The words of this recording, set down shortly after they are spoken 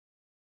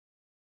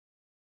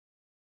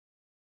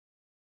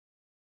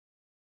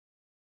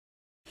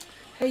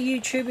Hey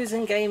YouTubers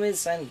and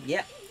gamers, and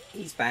yep,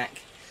 he's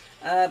back.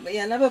 But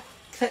yeah, another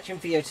collection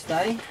video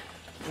today.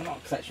 Well, not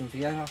a collection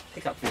video, a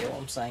pickup video,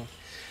 what I'm saying.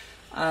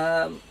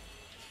 A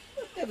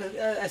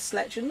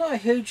selection, not a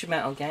huge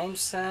amount of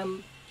games,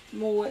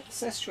 more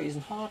accessories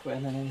and hardware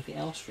than anything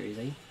else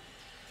really.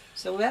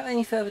 So without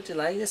any further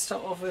delay, let's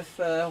start off with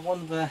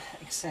one of the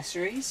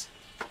accessories.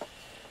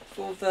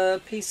 For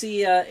the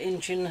PC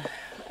Engine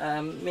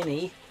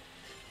Mini,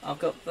 I've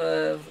got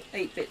the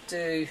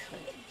 8-bit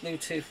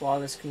Bluetooth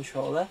wireless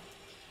controller,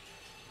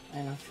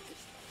 and I think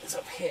it's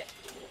up here.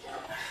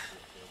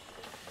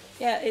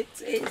 Yeah, it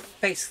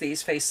basically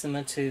is very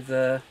similar to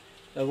the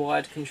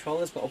wired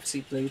controllers, but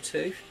obviously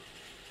Bluetooth.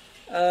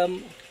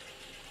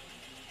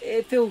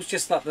 It feels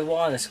just like the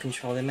wireless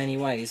controller in many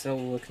ways,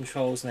 all the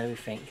controls and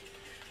everything.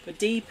 The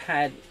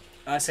D-pad,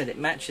 I said it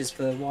matches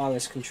the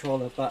wireless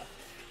controller, but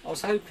I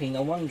was hoping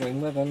or wondering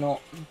whether or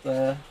not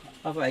the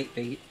other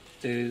 8-bit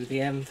do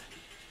the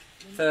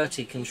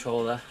M30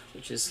 controller,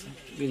 which is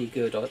really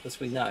good as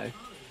we know,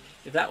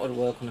 if that would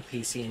work on a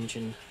PC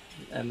Engine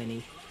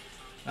Mini.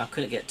 I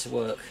couldn't get it to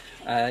work,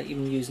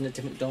 even using a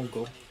different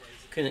dongle.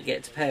 Couldn't get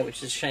it to pair, which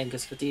is a shame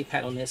because the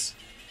D-pad on this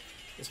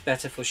is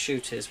better for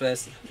shooters,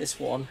 whereas this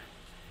one,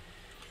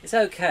 it's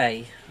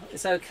okay,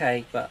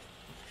 but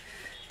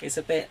it's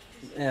a bit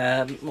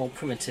more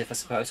primitive, I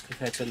suppose,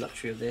 compared to the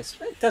luxury of this.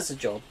 But it does the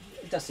job.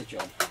 It does the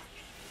job.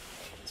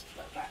 Let's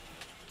put that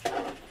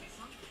back.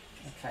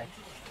 Okay.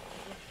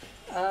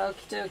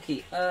 Okie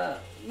dokie.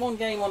 One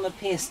game on the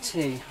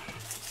PS2.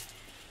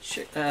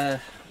 Shooter.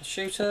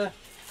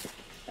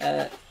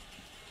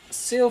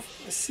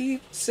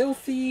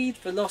 Sylphid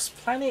the Lost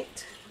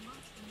Planet.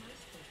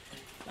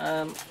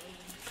 I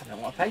don't know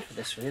what I paid for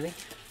this really.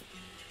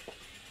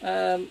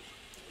 It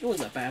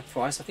wasn't a bad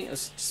price. I think it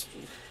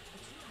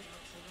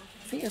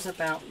was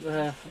about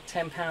the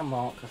 £10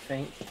 mark. I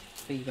think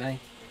eBay.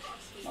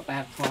 Not a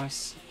bad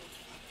price.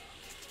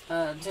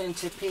 Turn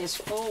to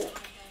PS4.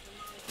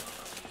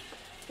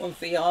 One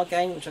VR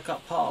game which I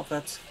got part of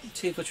a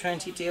 2 for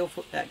 20 deal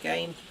for that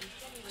game.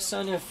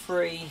 Persona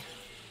 3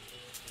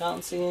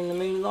 Dancing in the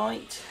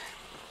Moonlight.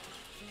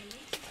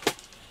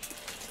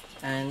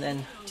 And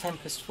then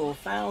Tempest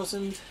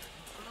 4000.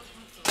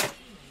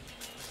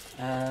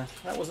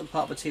 That wasn't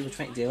part of a 2 for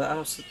 20 deal, that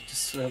was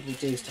just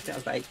reduced. I think it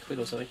was about £8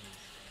 or something.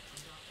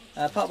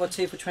 Part of a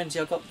 2 for 20,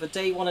 I got the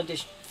Day 1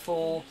 edition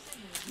for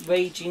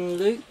Raging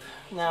Loop.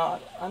 Now,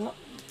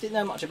 didn't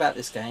know much about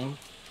this game.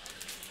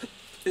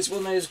 It's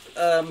one of those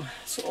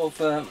sort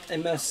of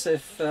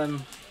immersive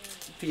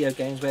video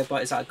games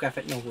whereby it's like a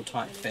graphic novel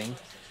type thing.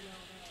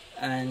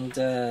 And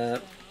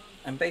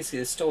basically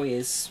the story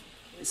is,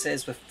 it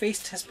says, the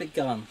feast has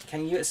begun.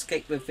 Can you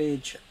escape the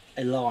village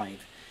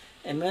alive?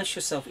 Immerse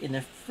yourself in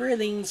a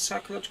thrilling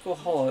psychological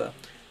horror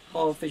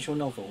visual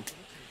novel.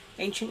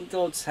 Ancient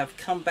gods have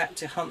come back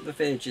to hunt the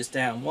villagers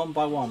down one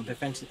by one,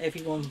 preventing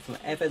everyone from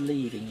ever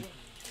leaving.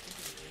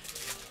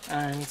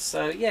 And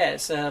so yeah,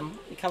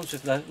 it comes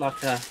with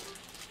like a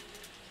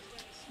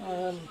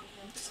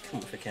just come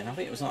off again. I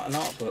think it was like an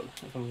art book,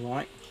 if I'm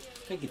right.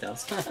 I think it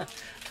does. Can't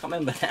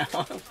remember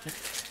now.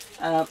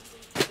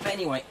 But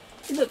anyway,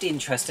 it looked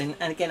interesting,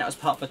 and again that was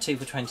part of a 2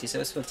 for 20,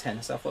 so it's for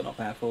 10, so I thought not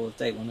bad for the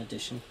Day 1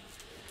 edition.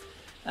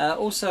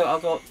 Also,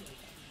 I got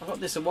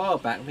this a while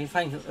back. I've been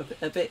playing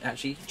a bit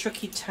actually.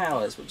 Tricky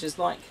Towers, which is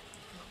like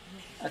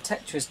a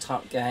Tetris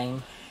type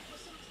game.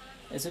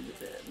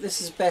 This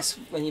is best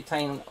when you're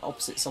playing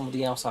opposite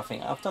somebody else. I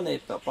think I've done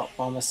it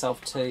by myself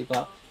too,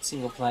 but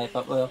single player.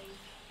 But we're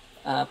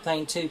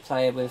playing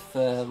 2-player with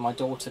my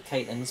daughter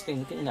Caitlin. It's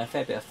been a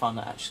fair bit of fun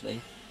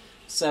actually.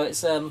 So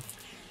it's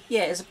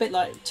yeah, it's a bit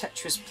like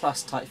Tetris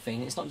Plus type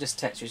thing. It's not just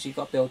Tetris. You've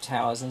got to build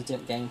towers and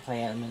different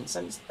gameplay elements,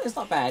 and it's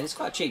not bad. It's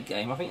quite a cheap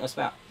game. I think it was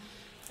about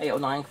 £8 or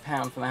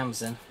 £9 from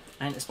Amazon,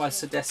 and it's by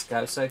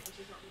Sodesco. So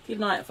keep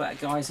an eye out for that,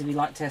 guys, if you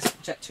like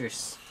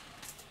Tetris.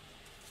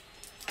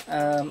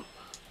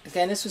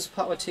 Again, this was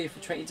part of a 2 for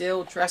 20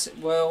 deal. Jurassic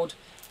World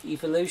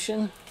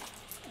Evolution.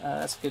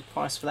 That's a good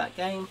price for that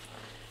game.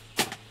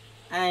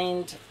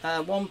 And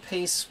One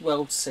Piece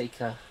World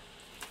Seeker.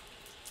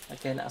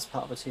 Again, that's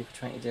part of a 2 for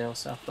 20 deal,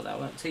 so I thought that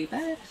wasn't too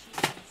bad.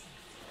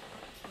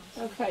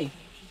 Okay,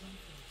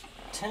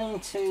 turn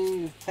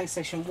to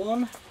PlayStation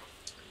 1.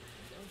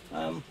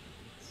 Now,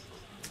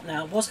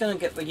 I was going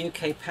to get the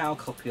UK PAL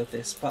copy of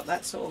this, but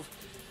that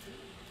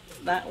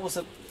was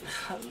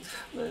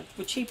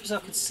the cheapest I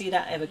could see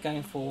that ever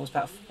going for was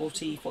about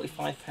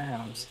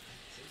 £45,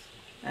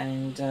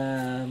 and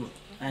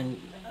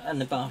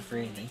above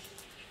really.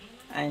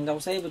 And I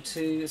was able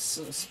to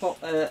spot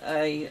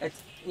a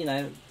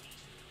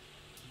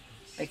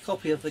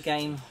copy of the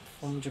game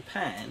from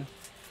Japan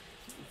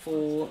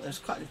for, it was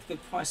quite a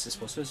good price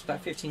this was, so it was about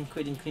 15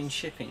 quid including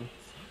shipping,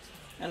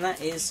 and that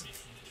is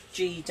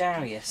G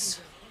Darius.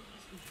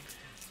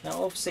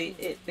 Now obviously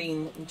it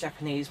being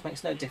Japanese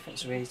makes no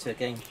difference really to a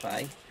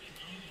gameplay,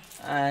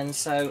 and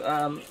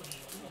so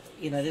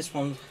this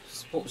one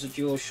supports a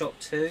DualShock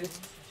 2.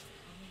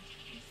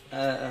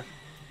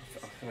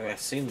 I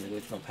assume the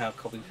original power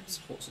copy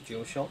supports a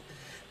DualShock.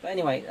 But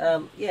anyway,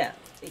 yeah,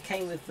 it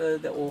came with the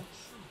little,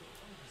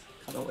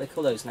 I can't know what they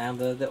call those now,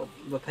 the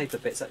paper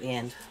bits at the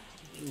end.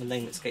 The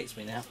name escapes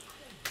me now.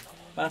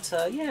 But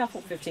yeah, I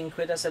thought 15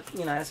 quid. That's a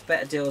that's a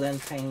better deal than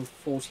paying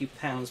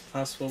 £40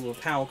 plus for a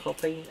power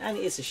copy, and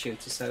it is a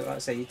shooter. So like I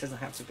say, it doesn't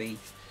have to be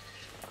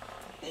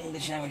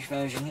English language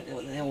version.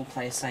 They all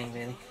play the same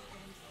really.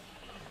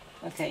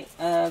 Okay,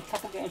 a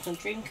couple games on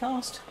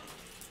Dreamcast.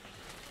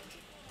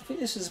 I think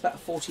this was about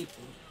 40.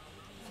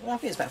 Well, I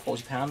think it's about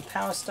 £40.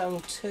 Power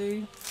Stone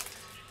 2.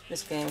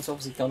 This game's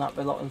obviously gone up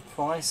a lot in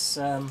price.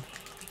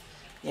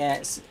 Yeah,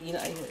 it's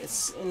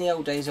it's in the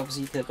old days.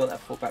 Obviously, you could have got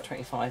that for about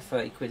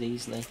 25-30 quid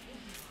easily.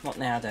 Not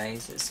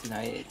nowadays. It's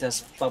it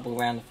does bubble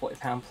around the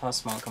 £40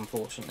 plus mark,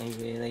 unfortunately,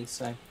 really.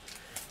 So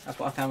that's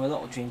what I found with a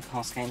lot of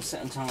Dreamcast games.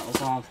 Certain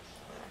titles are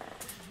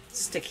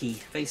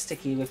sticky, very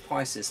sticky with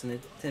prices, and they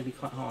tend to be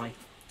quite high.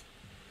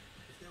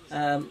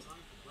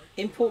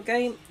 Import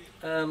game,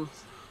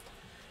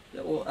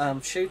 little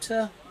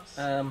shooter.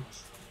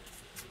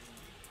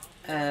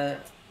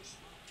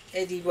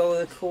 Eddie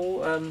Roller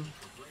Call.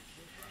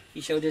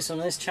 You showed this on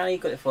this channel. You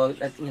got it for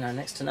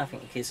next to nothing.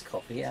 His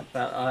copy, yeah.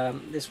 But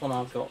this one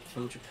I've got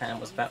from Japan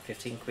was about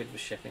 15 quid with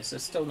shipping, so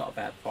it's still not a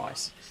bad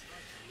price.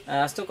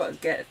 I still got to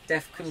get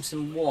Death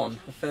Crimson 1,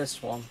 the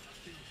first one.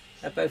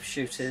 They're both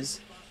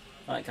shooters,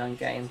 like gun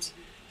games,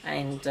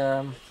 and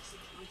I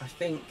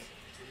think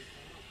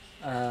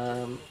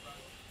the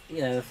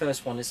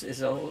first one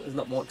is a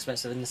lot more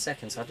expensive than the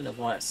second. So I don't know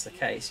why that's the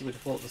case. You would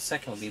have thought the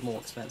second would be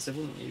more expensive,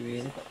 wouldn't you?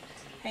 Really? But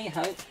hey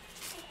ho.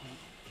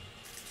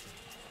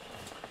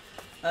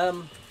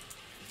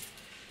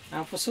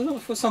 Now for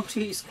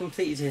somebody who's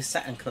completed his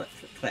Saturn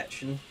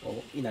collection,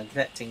 or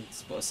collecting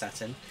for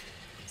Saturn,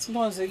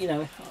 sometimes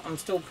I'm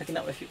still picking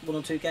up one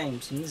or two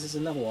games, and this is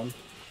another one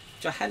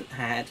which I hadn't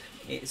had.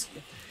 It's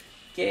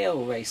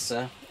Gale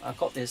Racer. I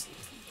got this.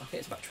 I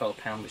think it's about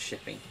 £12 with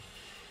shipping,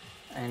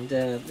 and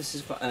this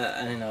is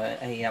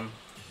a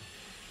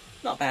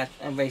not bad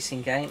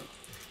racing game,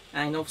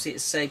 and obviously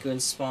it's Sega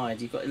inspired.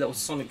 You've got a little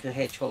Sonic the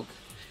Hedgehog.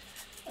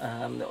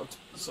 Little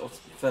sort of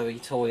furry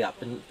toy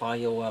up and by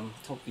your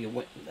top of your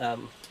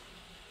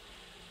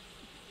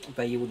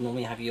where you would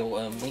normally have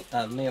your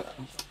mirror,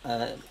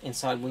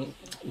 inside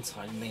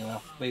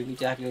mirror. Where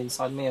would you have your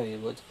inside mirror? You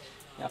would.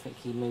 I think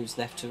he moves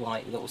left to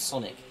right, little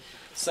Sonic.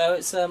 So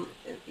it's I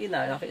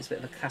think it's a bit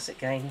of a classic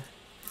game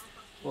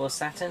for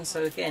Saturn.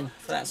 So again,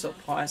 for that sort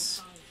of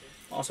price,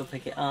 I'll also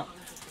pick it up.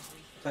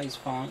 Plays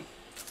fine.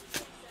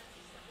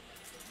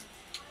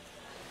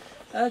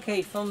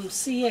 Okay, from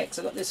CX,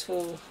 I got this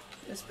for.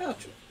 It's about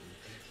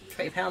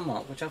 £20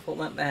 mark, which I thought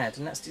weren't bad,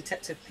 and that's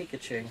Detective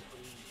Pikachu.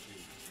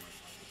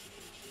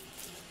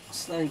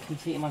 Slowly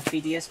completing my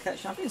 3DS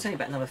collection. I think it's only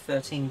about another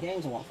 13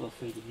 games I want for a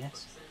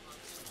 3DS.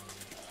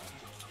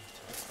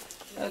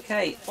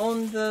 Okay,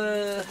 on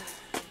the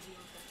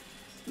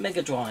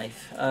Mega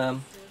Drive,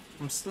 I'm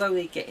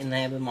slowly getting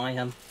there with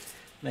my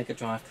Mega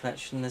Drive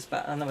collection. There's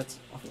about another,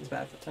 I think it's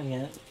about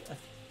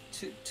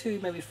two,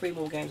 maybe 3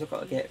 more games I've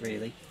got to get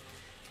really.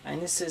 And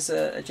this is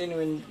a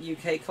genuine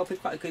UK copy,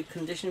 quite a good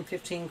condition,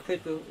 15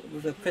 quid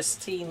with a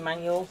pristine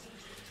manual,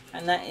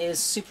 and that is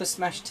Super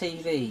Smash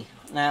TV.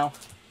 Now,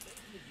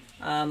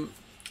 I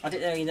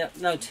didn't really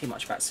know too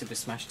much about Super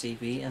Smash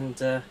TV,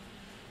 and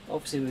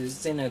obviously with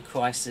Xeno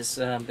Crisis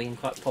being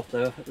quite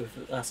popular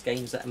with us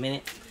games at a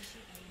minute,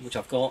 which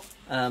I've got,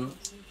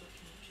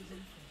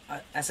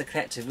 as a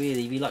collector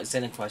really, if you like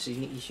Xeno Crisis,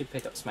 you should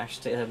pick up Super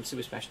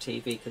Smash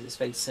TV because it's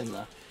very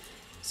similar.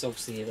 It's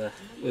obviously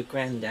we're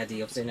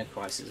granddaddy of Xeno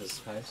Crisis, I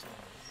suppose.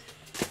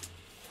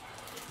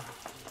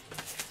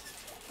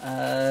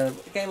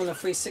 Game on the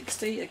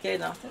 360.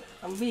 Again,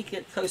 I'm really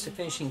getting close to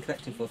finishing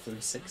collecting for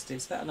 360.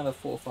 It's about another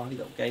 4 or 5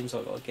 little games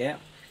I've got to get.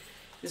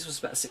 This was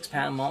about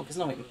 £6 mark. It's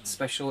nothing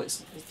special.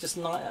 It's just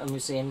Night at a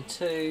Museum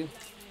 2,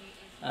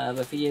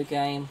 the video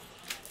game.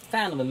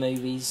 Fan of the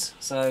movies,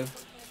 so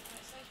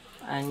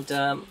and.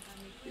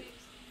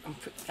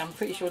 I'm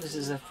pretty sure this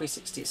is a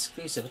 360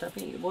 exclusive. I don't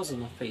think it was on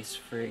the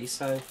PS3,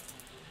 so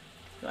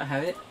I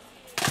have it.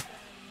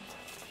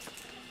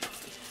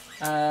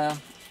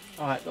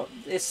 Alright, got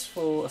this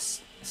for a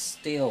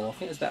steal. I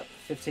think it was about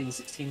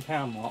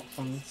 £15-16 mark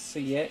from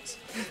CX.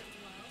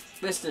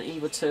 Resident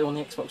Evil 2 on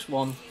the Xbox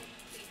One,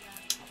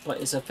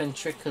 but it's a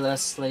ventricular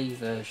sleeve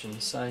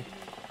version. So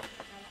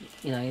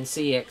in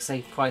CX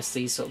they price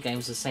these sort of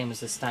games the same as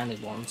the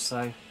standard ones.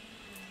 So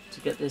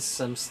to get this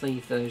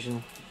sleeve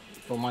version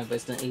for my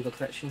Resident Evil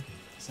collection,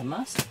 it's a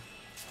must.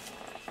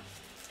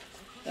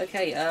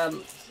 Okay,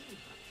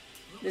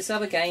 this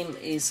other game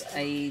is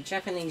a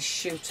Japanese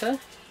shooter.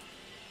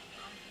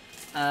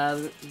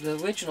 The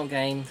original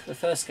game, the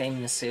first game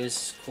in the series,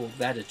 is called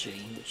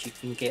Radaji, which you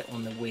can get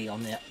on the Wii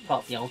on the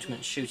part of the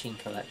Ultimate Shooting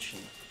Collection.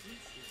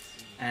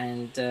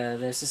 And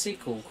there's a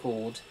sequel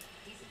called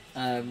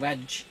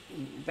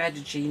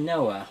Radaji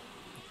Noah,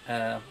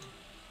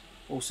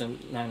 also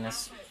known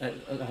as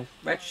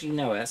Radaji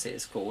Noah, that's it,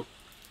 it's called.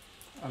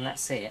 And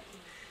that's it.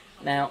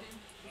 Now,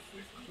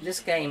 this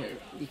game,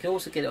 you can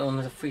also get it on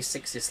the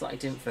 360, a slightly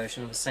different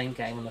version of the same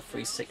game on the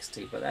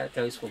 360, but that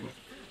goes for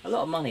a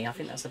lot of money. I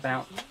think that's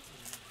about,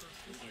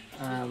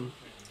 I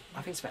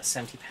think it's about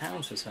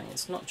 £70 or something.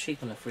 It's not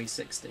cheap on the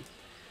 360.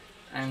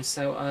 And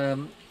so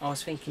I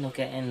was thinking of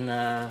getting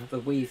the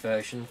Wii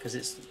version because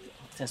it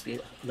tends to be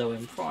lower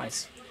in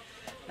price.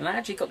 And I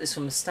actually got this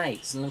from the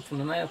States and from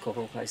America of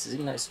all places,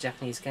 even though it's a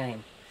Japanese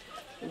game.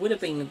 It would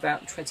have been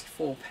about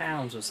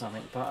 £24 or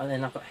something, but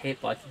then I got hit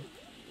by,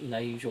 you know,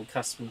 usual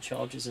custom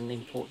charges and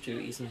import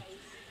duties and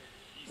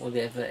all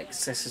the other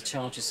excessive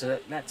charges. So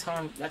that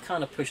time, that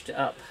kind of pushed it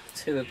up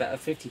to about a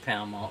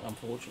 £50 mark,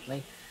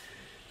 unfortunately,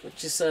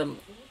 which is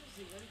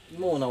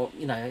more than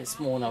you know, it's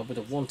more than I would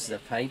have wanted to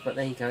pay. But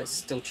there you go, it's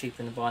still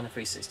cheaper than buying the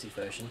 360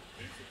 version.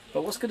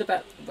 But what's good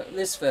about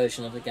this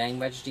version of the game,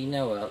 Tragedy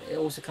Noel, it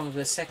also comes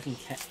with a second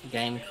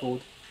game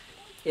called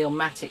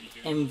Illmatic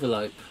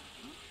Envelope.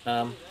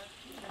 You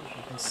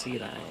can see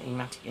that,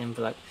 Illmatic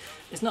Envelope.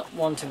 It's not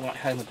one to write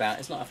home about.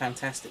 It's not a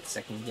fantastic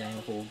second game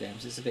of all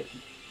games. It's a bit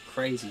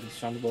crazy just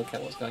trying to work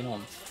out what's going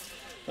on.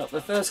 But the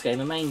first game,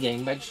 the main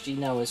game, Tragedy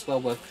Noel, is well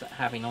worth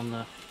having on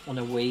the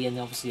Wii, and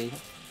obviously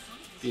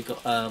if you've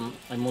got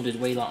a modded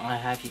Wii like I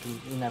have, you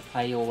can, you know,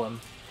 play your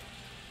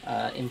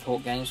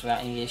import games without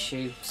any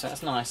issue, so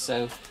that's nice.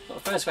 So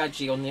got the first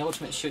Tragedy on the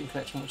Ultimate Shooting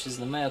Collection, which is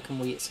an American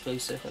Wii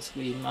exclusive. That's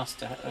really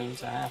must own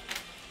to have.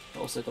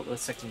 But also got the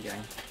second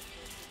game.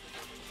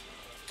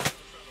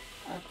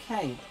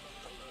 Okay,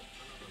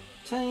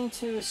 turning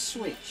to a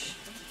Switch.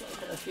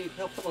 Got a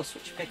couple of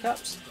Switch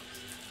pickups.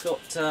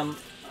 Got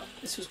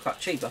this was quite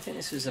cheap. I think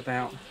this was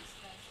about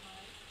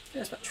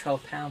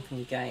 £12 from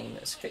the game.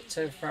 It's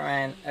Victor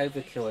Varan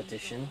Overkill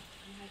Edition,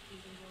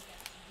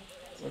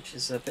 which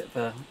is a bit of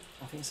a,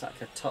 I think it's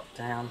like a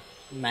top-down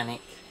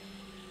manic.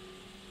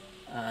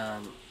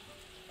 I'm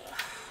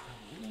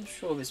not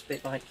sure if it's a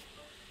bit like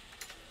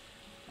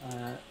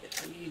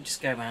you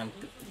just go around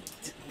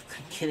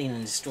killing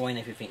and destroying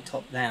everything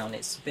top-down.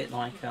 It's a bit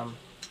like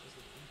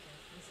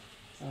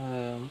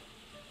I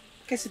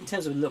guess in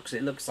terms of looks,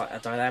 it looks like a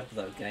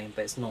Diablo game,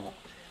 but it's not.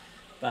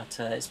 But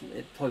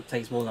it probably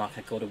plays more like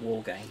a God of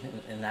War game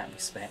in that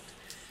respect.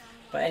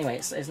 But anyway,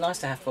 it's nice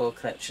to have for a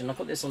collection. I've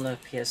got this on the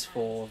PS4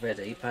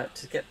 already, but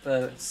to get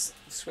the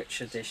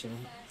Switch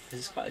edition, because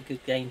it's quite a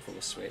good game for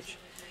the Switch,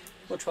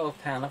 for £12,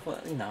 I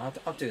thought, you know,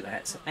 I'll do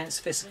that. And it's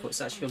physical.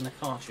 It's actually on the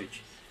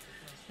cartridge.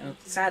 And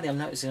sadly, I'm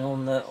noticing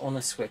on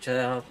the Switch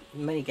there are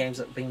many games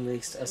that have been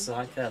released as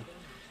like a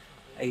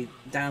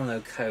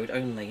download code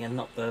only, and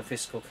not the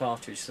physical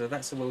cartridge. So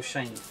that's a real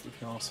shame, if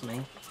you ask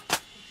me.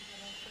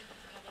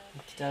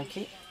 Okie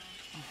dokie.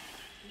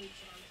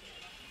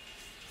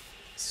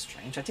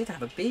 Strange, I did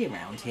have a beer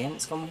around here and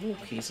it's gone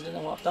walkie, so I don't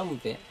know what I've done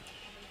with it.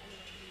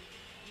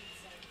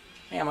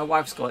 Yeah, my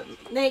wife's got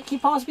it. Nick, can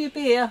you pass me a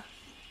beer?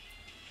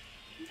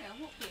 Yeah,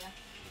 what beer?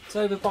 It's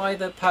over by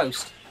the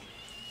post.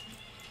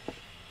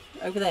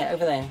 Over there,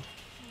 over there.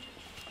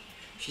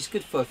 She's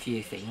good for a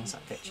few things,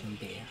 like fetching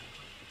beer.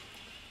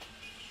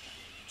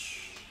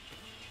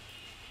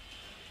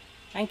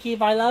 Thank you,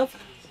 my love.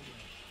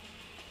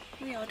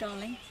 Here we are,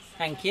 darling.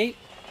 Thank you.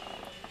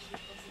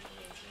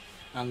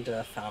 Under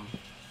a thumb.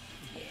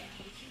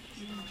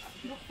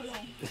 Not for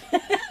long.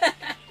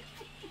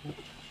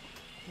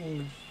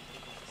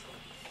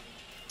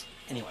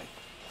 Anyway,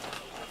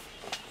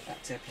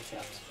 back to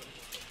pickups.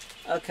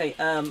 Okay,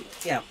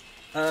 yeah,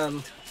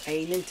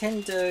 a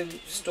Nintendo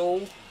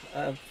Store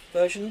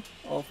version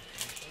of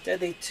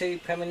Deadly 2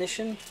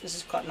 Premonition. This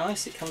is quite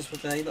nice. It comes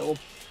with a little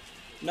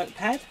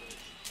notepad,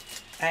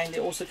 and it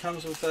also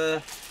comes with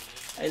a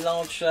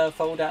large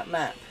fold-out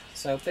map.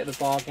 So a bit of a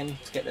bargain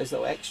to get those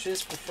little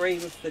extras for free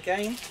with the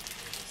game.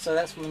 So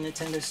that's from the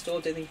Nintendo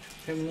Store, Deadly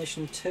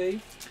Premonition 2.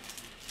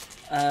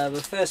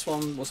 The first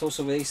one was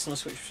also released on the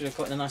Switch, which I've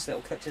got in a nice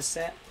little collector's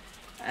set,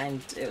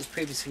 and it was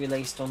previously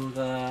released on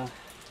the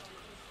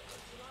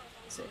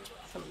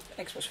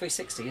Xbox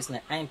 360, isn't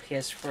it? And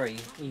PS3 you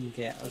can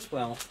get as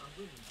well,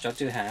 which I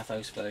do have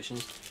those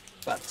versions.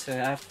 But to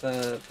have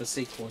the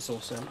sequel is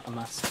also a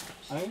must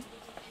own.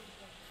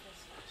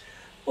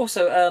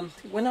 Also,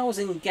 when I was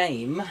in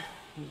game,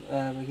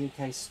 the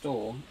UK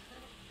store,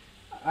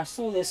 I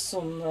saw this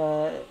on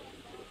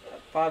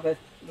by the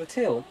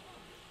till,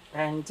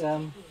 and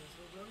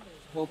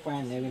all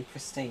brand new and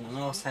pristine. And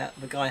I asked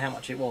the guy how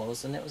much it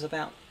was, and it was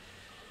about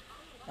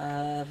the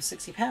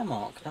 £60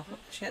 mark. And I thought,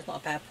 actually, that's not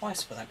a bad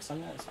price for that, because I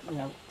know it's, you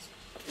know,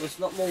 it was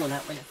a lot more than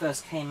that when it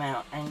first came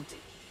out, and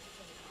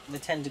they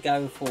tend to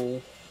go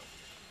for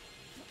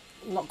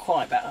not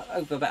quite, but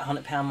over about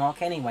 £100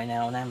 mark anyway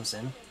now on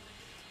Amazon.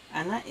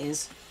 And that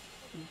is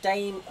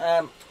Damon,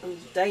 I'm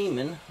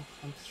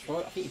sure,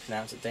 I think you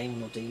pronounce it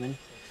Damon or Demon,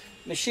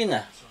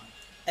 Machina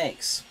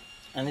X,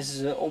 and this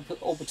is an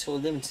Orbital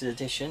Limited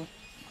Edition,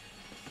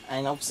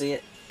 and obviously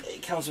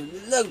it comes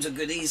with loads of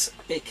goodies.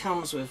 It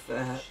comes with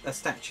a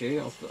statue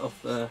of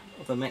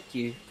the mech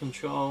you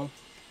control,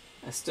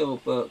 a still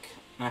book,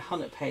 a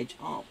 100-page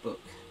art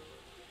book,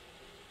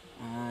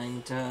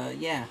 and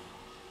yeah,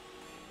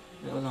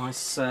 a little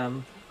nice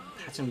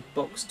pattern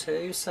box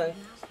too. So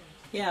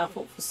yeah, I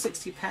thought for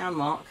 £60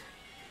 mark,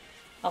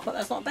 I thought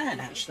that's not bad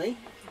actually.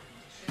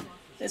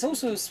 There's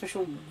also a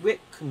special grip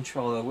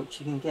controller which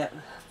you can get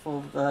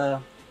for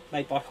the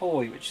made by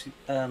Hoy, which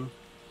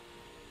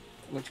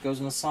goes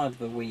on the side of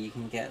the Wii. You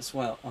can get as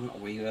well. I'm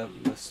not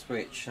Wii, the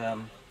Switch.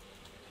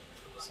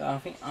 So I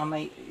think I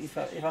may, if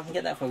I can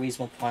get that for a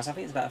reasonable price, I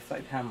think it's about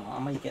 £30 mark.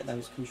 I may get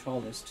those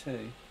controllers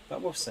too,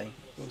 but we'll see.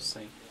 We'll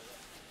see.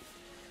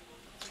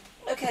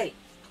 Okay.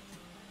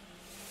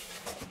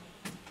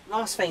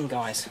 Last thing,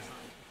 guys.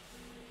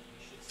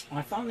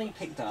 I finally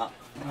picked up,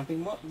 and I've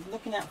been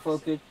looking out for a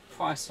good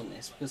price on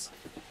this because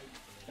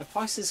the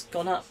price has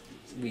gone up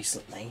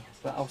recently,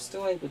 but I was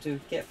still able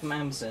to get from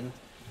Amazon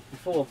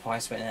before the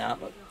price went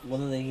up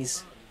one of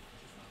these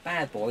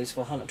bad boys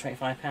for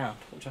 £125,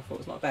 which I thought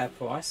was not a bad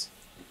price.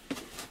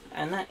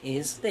 And that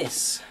is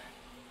this,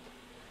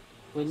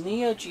 the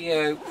Neo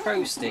Geo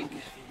Pro Stick.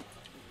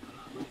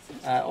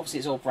 Obviously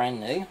it's all brand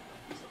new,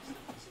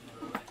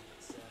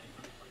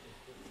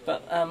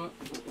 but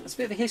there's a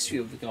bit of a history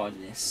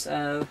regarding this.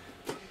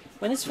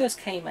 When this first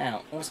came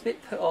out, I was a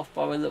bit put off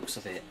by the looks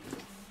of it.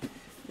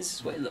 This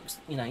is what it looks,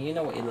 you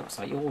know what it looks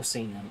like. You've all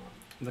seen them,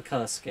 the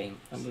colour scheme,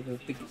 and with a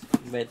big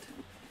red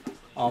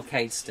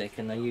arcade stick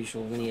and the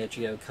usual Neo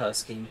Geo colour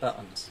scheme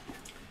buttons,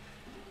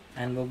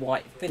 and the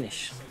white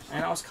finish.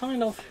 And I was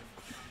kind of,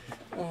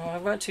 I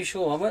weren't too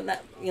sure. I weren't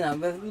that,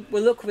 the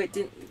look of it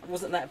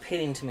wasn't that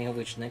appealing to me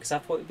originally, because I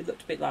thought it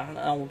looked a bit like an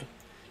old,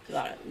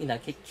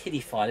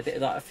 kiddified, a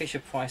bit like a Fisher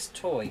Price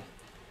toy.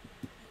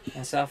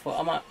 And so I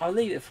thought I'll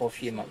leave it for a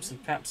few months,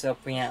 and perhaps they'll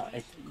bring out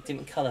a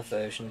different colour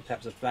version,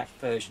 perhaps a black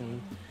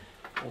version,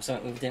 or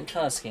something with a different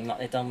colour scheme, like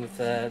they've done with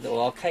the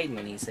little arcade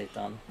minis they've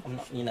done. I'm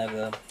not,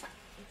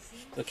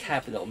 the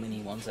cab little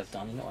mini ones they've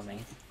done. You know what I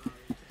mean?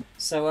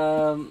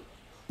 So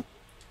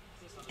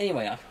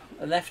anyway,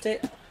 I left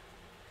it,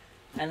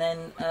 and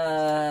then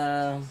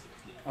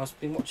I've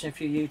been watching a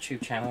few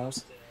YouTube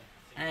channels,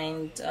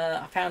 and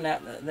I found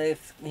out that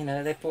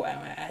they've brought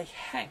out a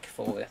hack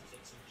for it.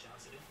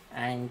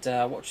 And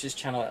watched this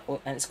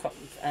channel,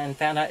 and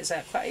found out it's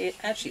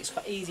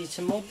quite easy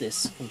to mod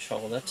this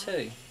controller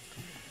too.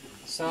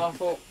 So I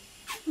thought,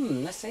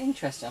 that's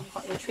interesting. I'm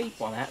quite intrigued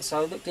by that.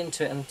 So I looked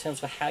into it in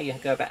terms of how you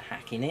go about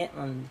hacking it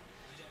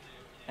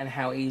and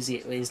how easy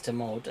it is to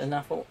mod. And I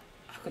thought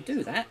I could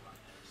do that.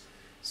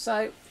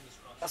 So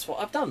that's what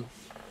I've done.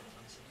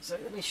 So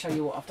let me show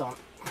you what I've done.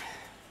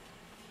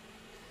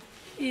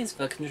 Here's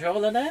the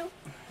controller now.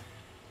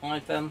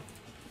 I've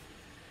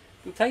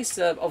replaced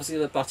obviously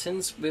the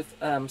buttons with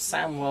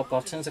Soundwell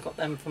buttons. I got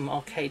them from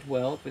Arcade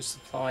World, which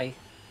supply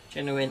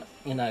genuine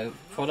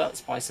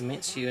products by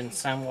Mitsu and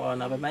Soundwell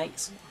and other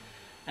makes.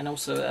 And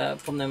also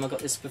from them I got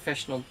this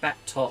professional back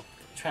top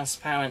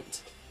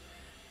transparent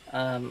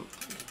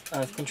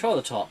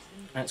controller top,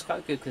 and it's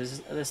quite good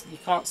because you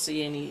can't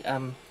see any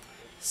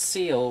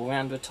seal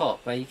around the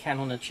top where you can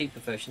on a cheaper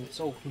version. It's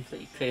all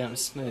completely clear and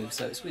smooth,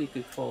 so it's really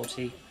good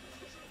quality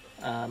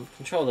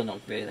controller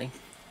knob really.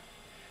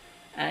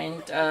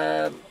 And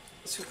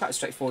it's quite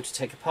straightforward to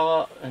take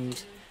apart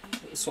and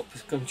swap the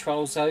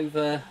controls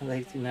over.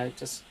 They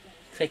just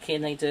click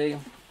in, they do.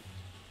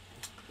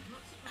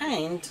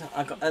 And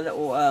I got a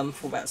little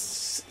for about,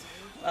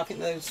 I think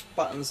those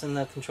buttons and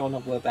the control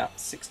knob were about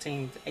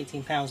 £16 to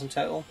 £18 in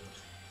total.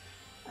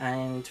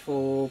 And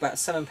for about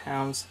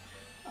 £7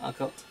 I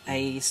got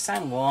a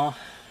Sanwa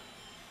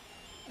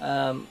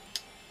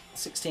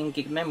 16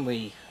 gig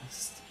memory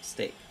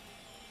stick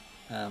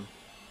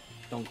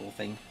dongle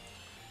thing,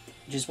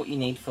 which is what you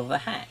need for the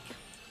hack.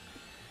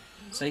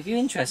 So if you're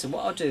interested,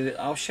 what I'll do,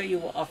 I'll show you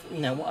what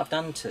I've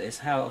done to this,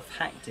 how I've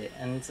hacked it,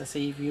 and to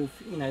see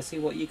if see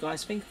what you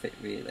guys think of it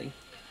really.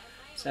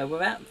 So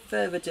without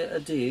further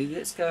ado,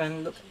 let's go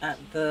and look at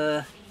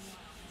the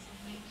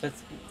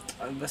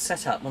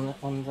setup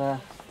on the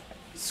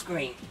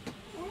screen.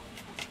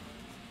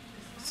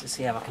 Let's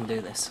see how I can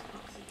do this.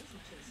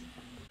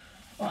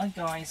 Right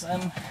guys,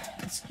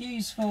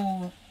 excuse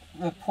for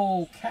the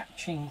poor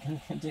capturing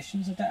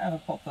conditions. I don't have a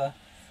proper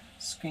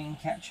screen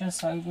catcher,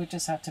 so we'll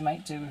just have to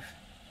make do with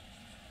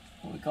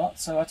what we got.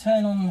 So I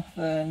turn on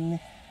the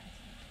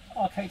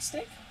arcade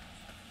stick,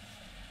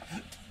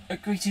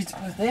 greeted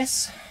with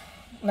this.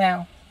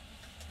 Now,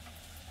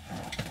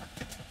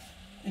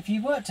 if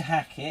you were to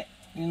hack it,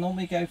 you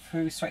normally go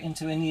through straight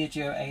into a Neo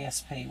Geo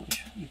ASP,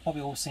 which you've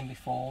probably all seen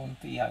before on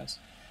videos,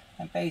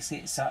 and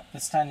basically it's the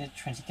standard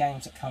 20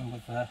 games that come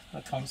with the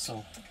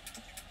console,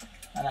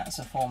 and that's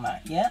the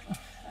format. Yeah,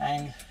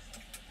 and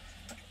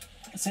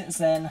since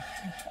then,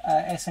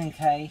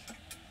 SNK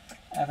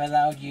have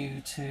allowed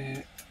you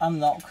to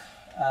unlock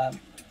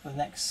the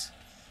next,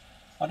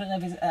 I don't know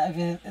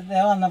if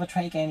there are another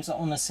 20 games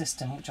on the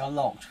system which are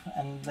locked,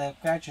 and they're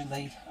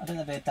gradually, I don't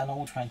know if they've done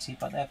all 20,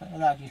 but they've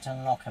allowed you to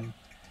unlock them.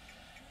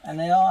 And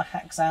there are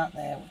hacks out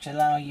there which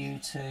allow you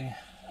to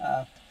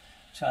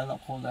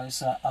unlock all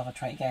those other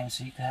 20 games,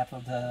 so you can have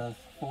the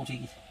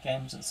 40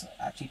 games that's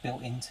actually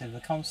built into the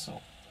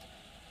console.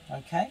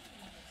 Okay?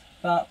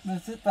 But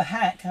the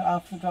hack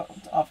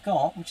I've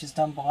got, which is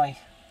done by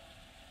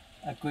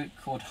a group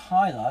called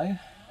Hilo,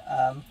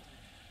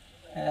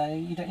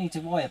 you don't need to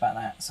worry about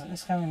that. So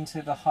let's go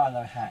into the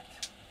high-low hack.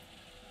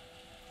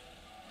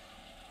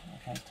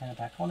 Okay, turn it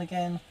back on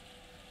again.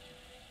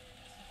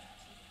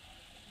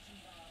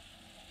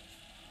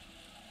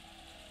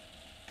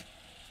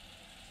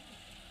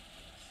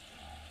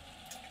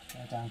 Go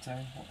down to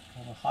what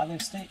we call the high-low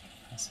stick.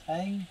 Press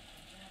A.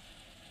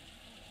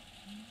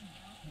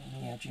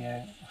 Neo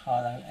Geo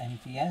high-low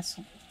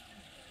MVS.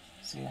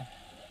 So yeah,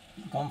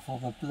 gone for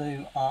the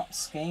blue art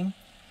scheme.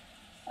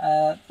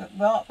 But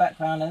the art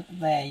background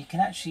there, you can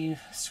actually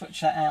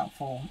switch that out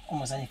for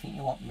almost anything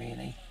you want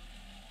really.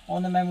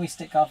 On the memory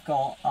stick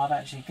I've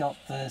actually got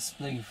this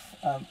blue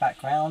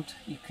background.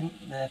 You can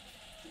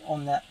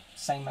on that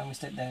same memory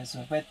stick there's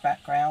a red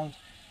background,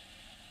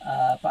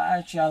 but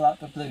actually I like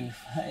the blue.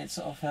 It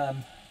sort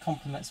of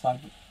complements my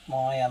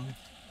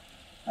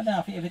I don't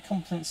know if it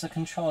complements the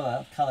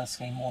controller colour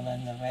scheme more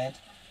than the red.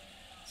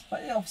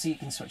 But obviously you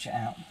can switch it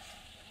out.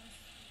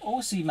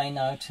 Also, you may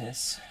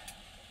notice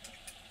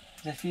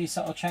there's a few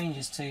subtle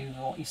changes to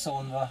what you saw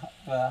in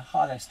the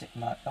high-low stick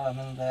mode,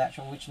 in the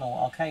actual original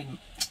arcade,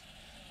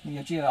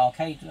 Neo Geo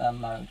arcade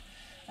mode,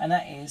 and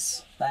that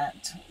is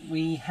that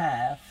we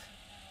have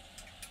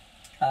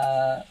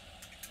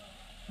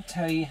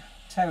Terry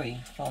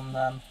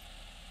from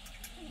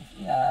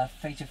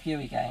Fate of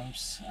Fury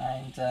games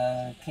and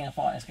King of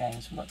Fighters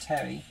games. We've got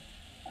Terry,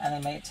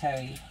 animated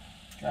Terry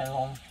going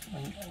along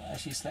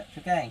as you select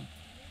your game.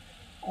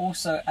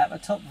 Also at the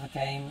top of the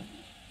game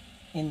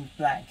in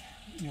black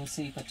you can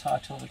see the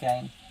title of the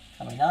game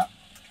coming up,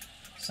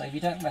 so if you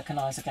don't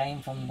recognise the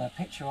game from the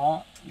picture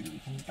art you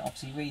can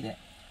obviously read it.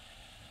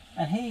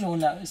 And here you'll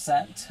notice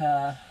that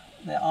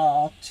there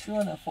are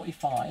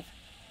 245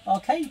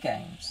 arcade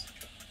games,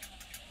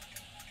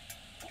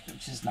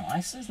 which is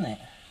nice, isn't it?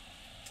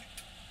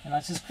 And I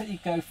just quickly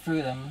go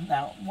through them.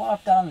 Now what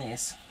I've done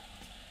is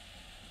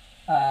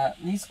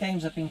these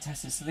games have been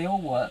tested, so they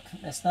all work,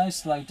 there's no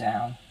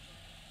slowdown,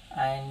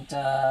 and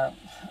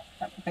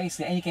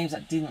basically any games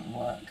that didn't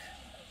work,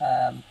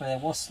 where there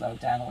was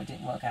slowdown or it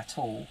didn't work at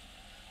all,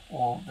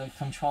 or the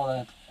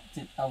controller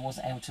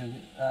wasn't able to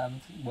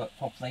work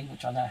properly,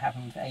 which I know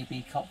happened with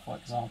AB Cop for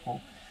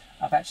example,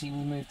 I've actually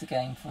removed the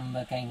game from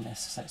the game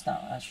list so it's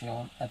not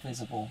actually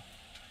visible.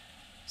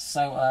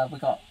 So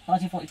we've got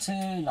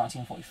 1942,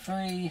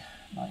 1943,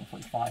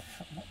 1945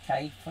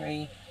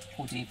 K3,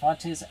 4D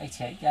Fighters,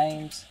 88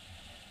 games,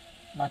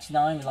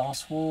 99 The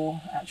Last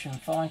War, Action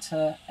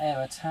Fighter,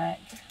 Air Attack,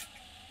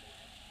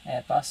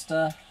 Air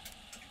Buster,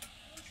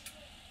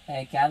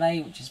 Air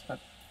Galley, which is a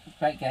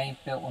great game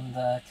built on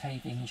the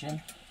Cave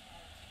engine,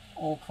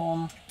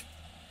 Orcon,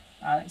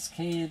 Alex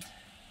Kidd,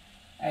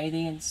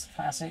 Aliens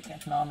Classic,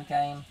 Konami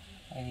game,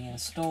 Alien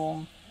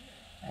Storm,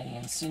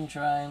 Alien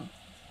Syndrome,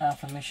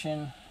 Alpha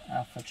Mission,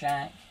 Alpha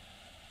Jack,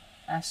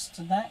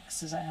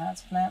 Asternax, is that how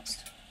it's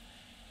pronounced?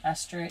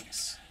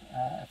 Asterix,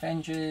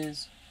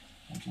 Avengers,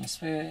 Engine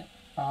Spirit,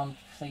 Armed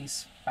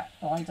Police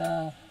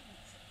Batrider,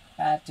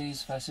 Bad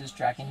Dudes vs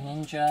Dragon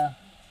Ninja,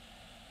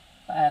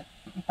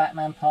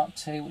 Batman Part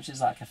 2, which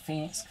is like a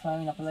Phoenix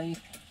clone I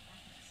believe,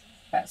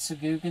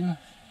 Batsugugan,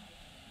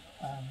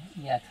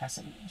 yeah,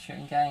 classic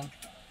shooting game,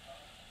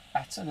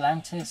 Bat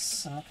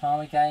Atlantis, an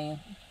Akari game,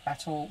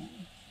 Battle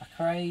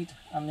Arcade,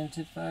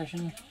 unlimited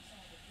version,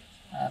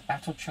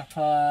 Battle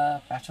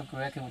Chopper, Battle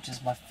Gregor, which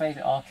is my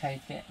favourite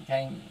arcade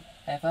game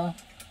ever,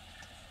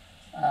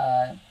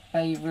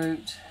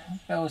 Beirut,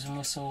 Bells and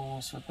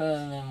Whistles, the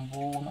Berlin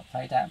Wall, not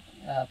played out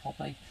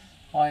properly,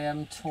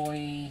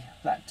 Toy,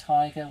 Black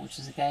Tiger, which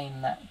is a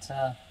game that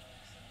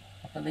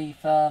I believe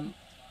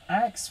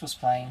Alex was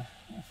playing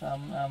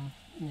from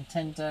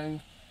Nintendo.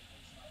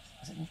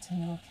 Is it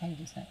Nintendo Arcade,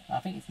 isn't it? I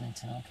think it's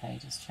Nintendo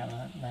Arcade, just channel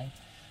that name.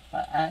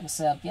 But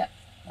Alex, yep,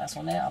 that's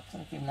one there. I'll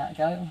give that a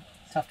go.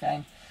 Tough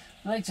game.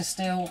 Later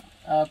still,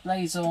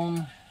 Blaze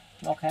On,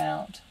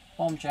 Lockout,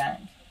 Bomb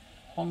Jack,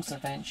 Bombs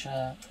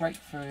Adventure,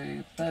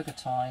 Breakthrough, Burger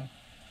Time,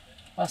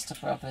 Buster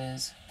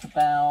Brothers,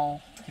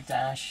 Cabal,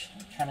 Kadash,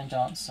 Cannon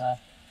Dancer,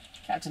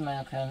 Captain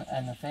America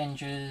and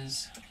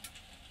Avengers,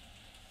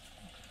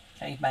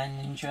 Caveman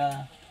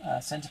Ninja,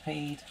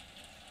 Centipede,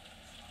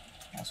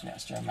 also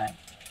got Joe Mac,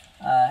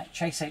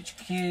 Chase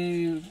HQ,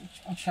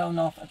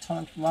 Chelnoff,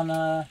 Atomic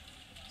Runner,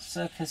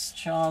 Circus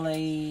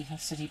Charlie,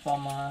 City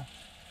Bomber,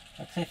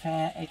 The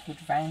Cliffhanger, Edward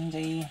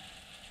Randy,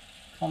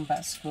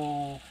 Combat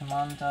School,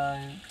 Commando,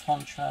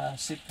 Contra,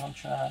 Super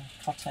Contra,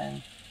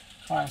 Cotton,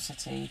 Crime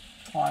City,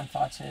 Crime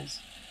Fighters,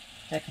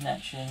 Dead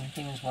Connection,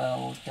 Demon's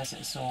World, Desert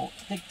Assault,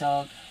 Big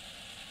Dog,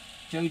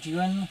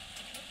 Jojuan,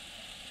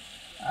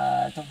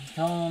 Donkey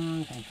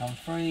Kong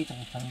 3,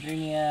 Donkey Kong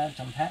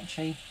Jr.,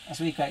 Donpachi. That's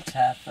really great to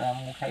have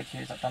more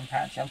characters like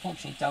Donpachi.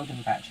 Unfortunately,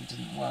 Donpachi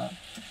doesn't work.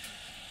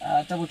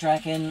 Double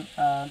Dragon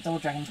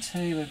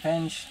 2,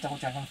 Revenge, Double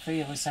Dragon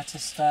 3, Rosetta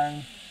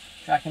Stone,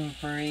 Dragon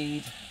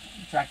Breed,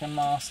 Dragon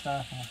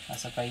Master, oh,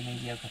 that's a very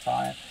mediocre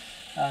fire,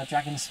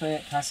 Dragon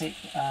Spirit Classic,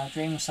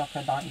 Dream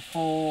Soccer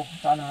 94,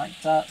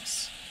 Dynamite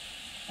Ducks,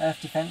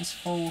 Earth Defense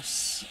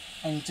Force,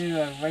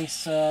 Enduro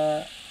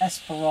Racer,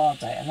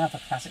 Esperade, another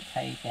classic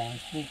cave game.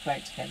 It's really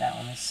great to get that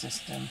on this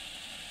system.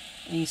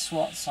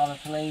 E-SWAT,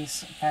 Cyber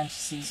Police,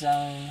 Fantasy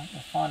Zone, The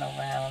Final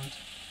Round,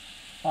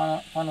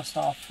 Final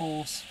Star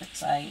Force,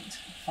 Fix 8,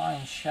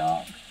 Flying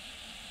Shark,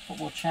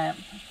 Football Champ,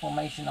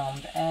 Formation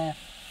Armed Air,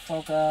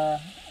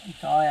 Frogger,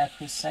 Gaia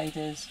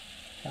Crusaders,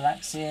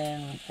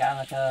 Galaxian,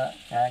 Galaga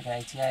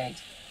 88,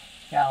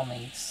 Gal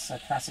Meets, so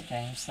classic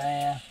games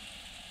there,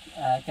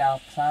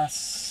 Gal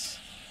Plus,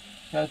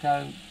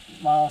 Go-Go,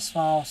 Miles,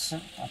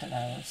 I don't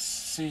know,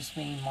 Sues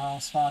Me,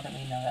 Miles, I don't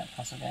really know that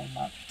puzzle game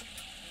much.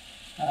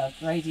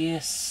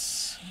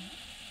 Gradius,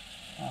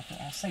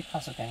 I say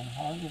puzzle game,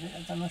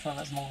 I'm not sure if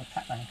that's more of a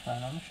Pac-Man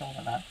clone, I'm not sure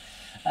about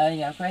that.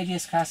 Yeah,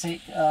 Gradius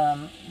Classic,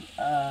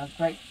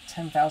 Great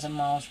 10,000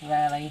 Miles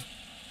Rally,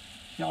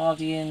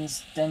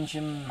 Guardians,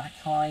 Denjum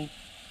Makai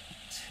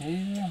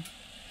 2,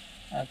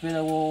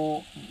 Gorilla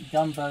War,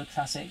 Gunbow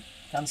Classic,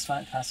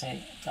 Gunsmoke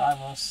Classic,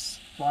 Gyros,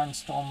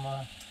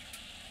 Blindstormer,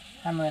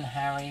 Hammer and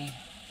Harry,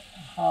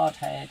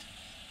 Hardhead,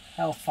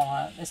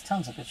 Hellfire. There's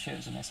tons of good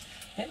shooters in this.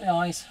 Hit the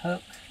Ice,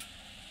 Hook,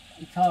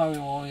 Ikari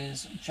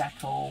Warriors,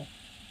 Jackal,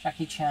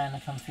 Jackie Chan, the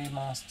Kung Fu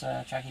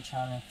Master, Jackie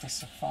Chan and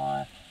Fists of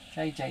Fire,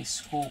 JJ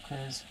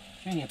Squawkers,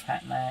 Junior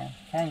Pac-Man,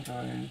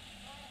 Kangaroo,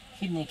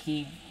 Kid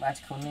Nicky,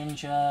 Radical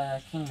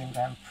Ninja, Kingdom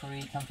Grand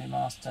Prix, Kung Fu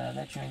Master,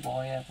 Legendary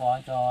Warrior,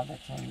 Vigard,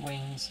 Legendary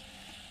Wings,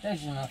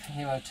 Legend of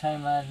Hero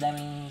Toma,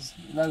 Lemmings,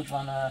 Load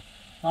Runner,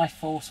 Life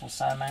Force or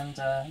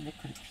Salamander,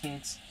 Liquid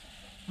Kids,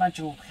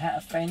 Magical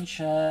Cat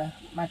Adventure,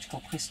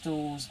 Magical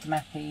Crystals,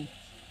 Mappy,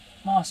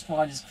 Masked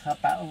Riders Club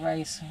Battle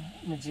Race,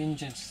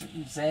 Ginger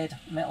Z,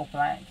 Metal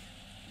Black,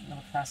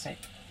 another classic,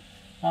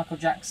 Michael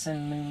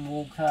Jackson,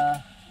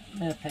 Moonwalker,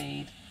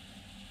 Millipede,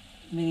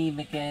 Mini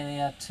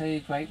Megalia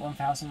 2, Great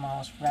 1000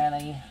 Miles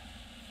Rally,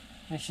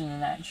 Mission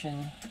in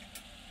Action,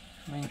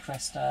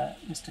 Mooncrester,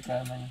 Mr.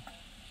 Goman,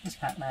 Miss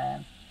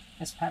Pac-Man,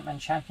 Miss Pac-Man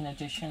Champion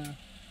Edition,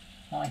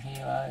 My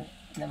Hero,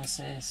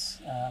 Nemesis,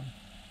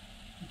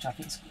 which I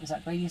think is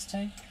that Gradius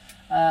 2?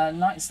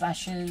 Night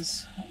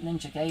Slashers,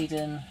 Ninja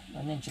Gaiden,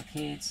 Ninja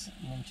Kids,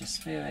 Ninja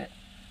Spirit,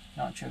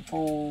 Nitro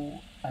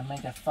Ball,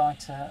 Omega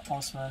Fighter,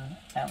 Osman,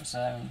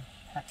 Outzone,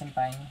 Hack and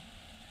Bang,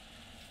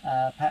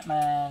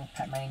 Pac-Man,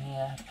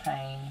 Pac-Mania,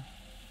 Pain,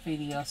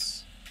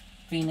 Philios,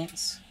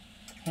 Phoenix,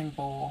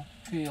 Pinball,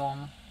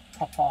 Kuyon,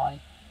 Popeye,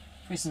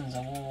 Prisons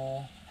of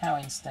War, Power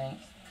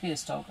Instinct,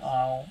 Prehistoric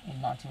Isle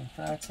in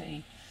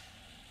 1930,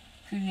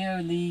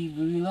 Julio Lee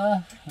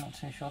Ruler, not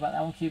too sure about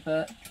that one,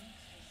 Cubert,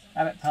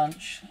 Rabbit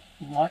Punch,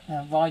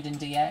 Raiden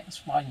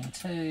DX, Raiden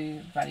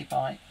 2, Rally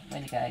Bike,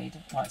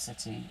 Renegade, White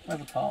City,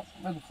 Robocop,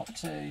 Robocop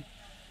 2,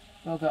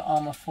 Roger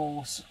Armour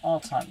Force,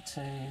 R-Type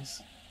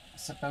 2s,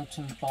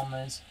 Sabotan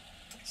Bombers,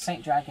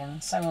 Saint Dragon,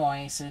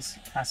 Samurai Aces,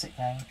 classic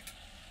game,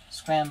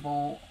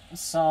 Scramble,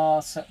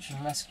 SAR, Search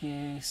and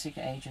Rescue,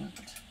 Secret Agent,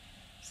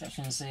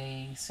 Section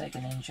Z,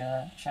 Sega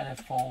Ninja, Shadow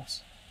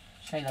Force,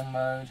 Shaolin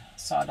Road,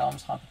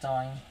 Sidearms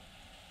Hyperdyne,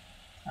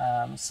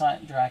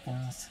 Silent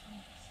Dragons,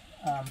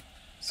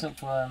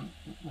 Silkworm,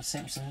 The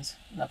Simpsons,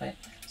 love it,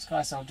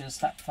 Sky Soldiers,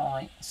 That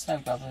Fight, Snow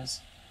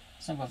Brothers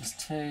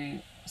 2,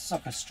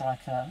 Soccer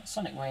Striker,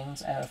 Sonic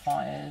Wings, Aero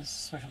Fighters,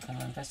 Special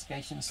Criminal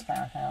Investigations,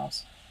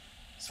 Powerhouse,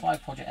 Spy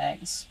Project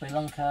X,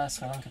 Spelunker,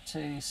 Spelunker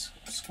 2,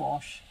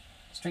 Squash,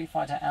 Street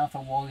Fighter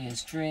Alpha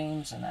Warriors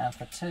Dreams, and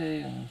Alpha 2,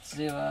 and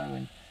Zero,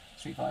 and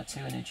Street Fighter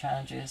 2 and New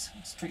Challenges,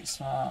 Street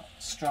Smart,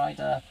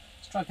 Strider,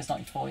 Strikers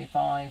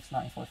 1945,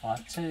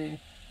 1945 2,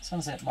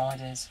 Sunset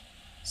Riders,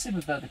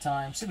 Super Burger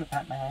Time, Super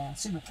Pac-Man,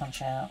 Super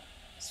Punch Out,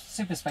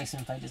 Super Space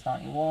Invaders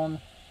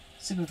 91,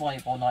 Super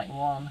Volleyball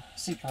 91,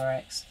 Super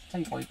X,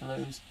 Playboy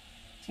Blues,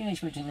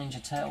 Teenage Mutant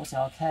Ninja Turtles the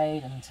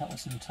Arcade and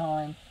Turtles in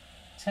Time,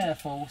 Terror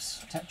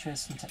Force,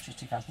 Tetris and Tetris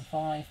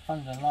 2005,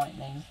 Thunder and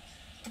Lightning,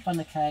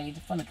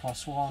 Thundercade,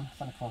 Thundercross 1,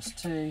 Thundercross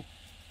 2,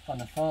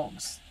 Thunder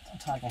Fox,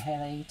 Tiger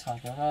Heli,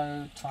 Tiger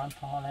Road, Time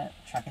Pilot,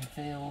 Track and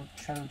Field,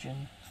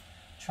 Trojan,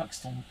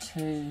 Truxton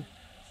 2,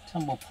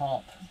 Tumble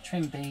Pop,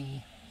 Trim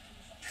B,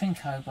 Twin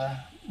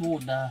Cobra,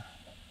 Wardner,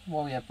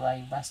 Warrior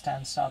Blade,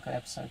 Rastan Saga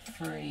Episode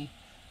 3,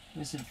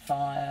 Wizard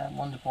Fire,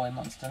 Wonder Boy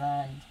Monster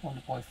Land,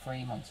 Wonder Boy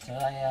 3 Monster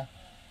Lair,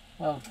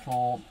 World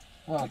Corp,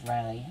 World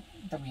Rally,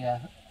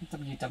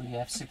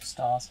 WWF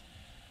Superstars,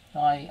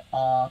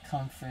 IR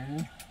Kung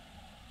Fu,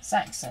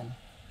 Saxon.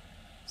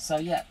 So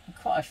yeah,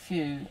 quite a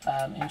few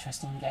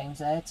interesting games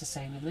there to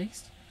say the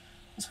least.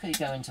 Let's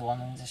quickly go into one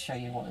and just show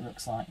you what it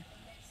looks like.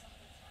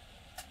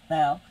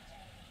 Now,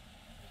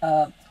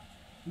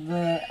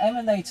 the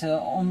emulator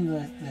on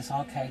this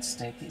arcade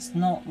stick, it's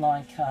not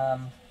like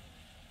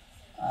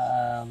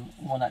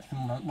one that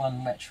can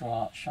run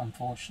RetroArch,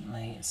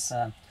 unfortunately. It's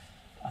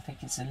I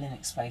think it's a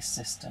Linux-based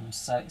system,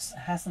 so it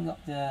hasn't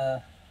got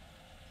the,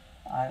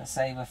 I would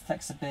say, the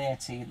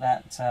flexibility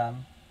that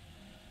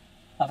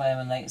other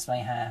emulators may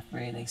have,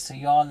 really. So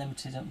you are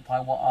limited by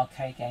what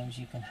arcade games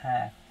you can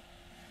have.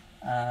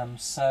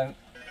 So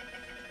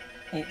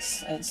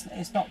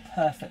it's not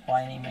perfect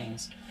by any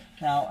means.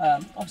 Now,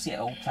 obviously it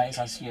all plays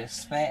as you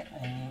expect,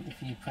 and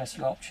if you press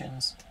your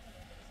options,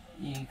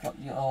 you've got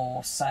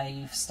your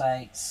save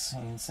states.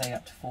 You can say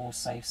up to 4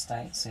 save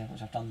states here,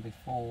 which I've done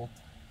before.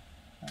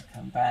 I'll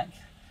come back.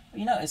 But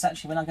you notice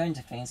actually when I go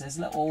into things, there's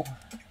little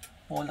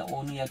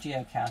Neo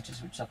Geo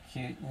counters which are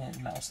cute.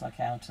 Metal slug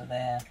counter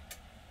there,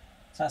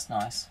 so that's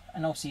nice.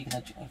 And also you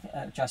can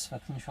adjust for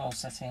control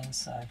settings,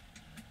 so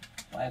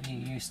whatever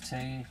you're used to,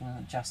 you can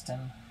adjust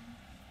them.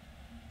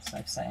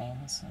 Save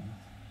settings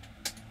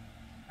and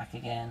back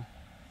again.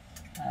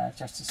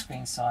 Adjust the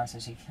screen size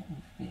as you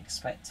can be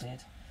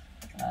expected,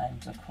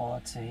 and the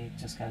quality,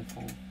 just go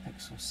full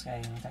pixel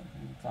scaling, don't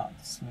like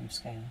the smooth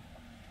scaling.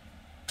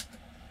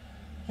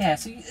 Yeah,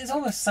 so it's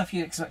all the stuff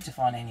you expect to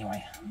find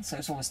anyway. So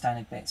it's all the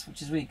standard bits,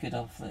 which is really good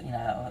of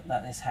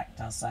that this hack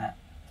does that.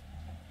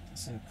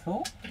 So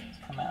cool. Let's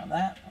come out of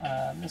that.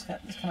 Let's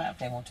come out of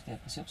game altogether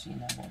because obviously you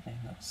know what game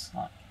looks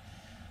like.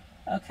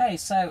 Okay,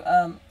 so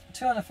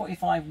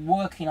 245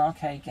 working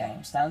arcade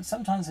games. Now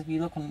sometimes if you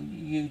look on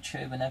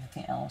YouTube and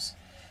everything else,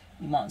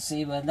 you might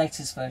see the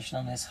latest version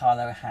of this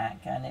high-low hack,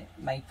 and it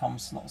may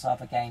promise lots of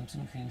other games,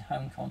 including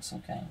home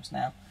console games.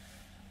 Now,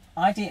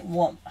 I didn't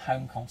want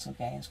home console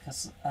games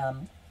because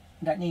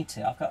you don't need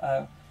to. I've got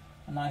a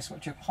nice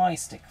retro Pi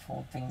stick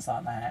for things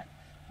like that,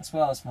 as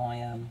well as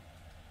my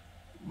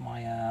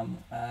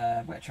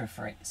retro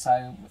freak.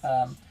 So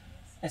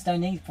there's no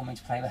need for me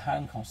to play the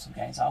home console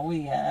games. I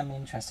really am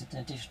interested in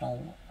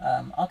additional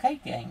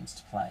arcade games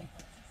to play.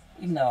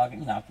 Even though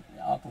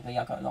arguably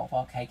I've got a lot of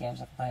arcade games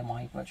I can play on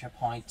my retro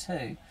Pi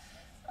too.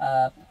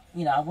 I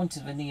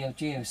wanted the Neo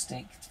Geo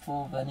stick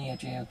for the Neo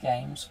Geo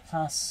games,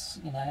 plus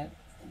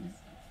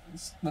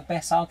it's the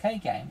best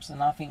arcade games,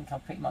 and I think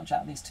I've pretty much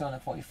out of these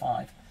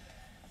 245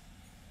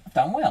 I've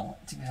done well,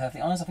 to be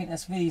perfectly honest. I think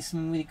there's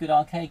some really good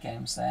arcade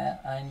games there,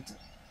 and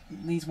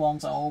these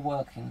ones are all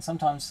working.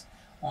 Sometimes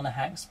on the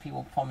hacks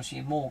people promise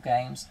you more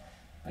games,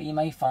 but you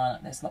may find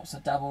that there's lots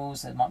of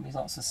doubles, there might be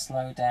lots of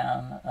slow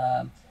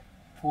down,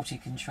 faulty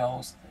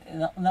controls,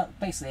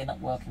 basically they're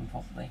not working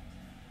properly.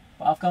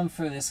 But I've gone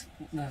through this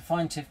with a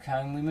fine-tooth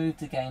comb, removed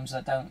the games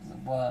that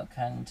don't work,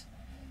 and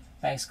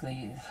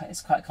basically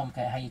it's quite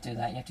complicated how you do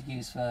that. You have to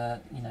use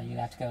you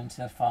have to go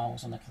into the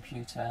files on the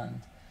computer,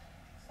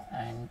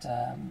 and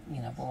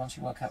once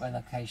you work out the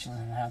location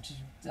and how to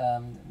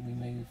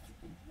remove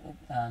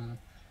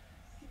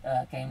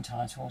game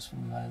titles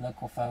from a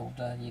local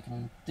folder, you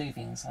can do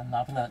things, and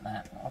I've learnt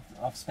that.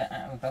 I've spent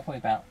probably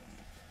about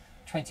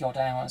 20 odd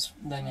hours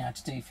learning how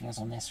to do things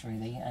on this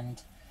really,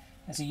 and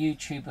there's a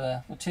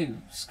YouTuber, well two,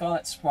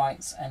 Scarlet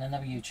Sprites and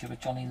another YouTuber,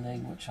 Johnny Lee,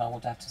 which I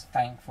would have to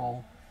thank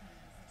for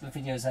the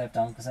videos they've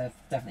done, because they've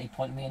definitely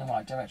pointed me in the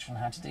right direction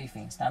on how to do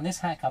things. Now this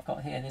hack I've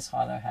got here, this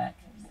high-low hack,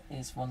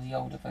 is one of the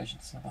older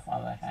versions of a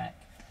high-low hack.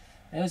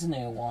 There is a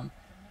newer one,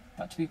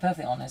 but to be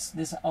perfectly honest,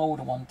 this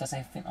older one does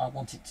everything I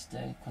want it to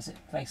do, because it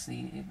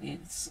basically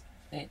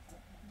it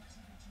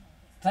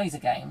plays the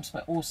games,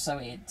 but also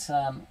it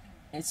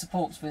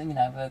supports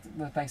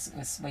the basic,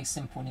 this very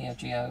simple Neo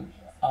Geo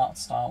art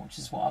style, which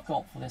is what I've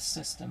got for this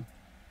system.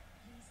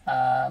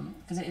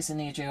 Because it is a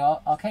Neo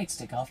Geo arcade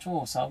stick after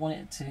all, so I want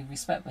it to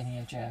respect the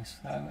Neo Geo.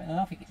 So, and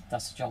I think it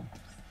does the job.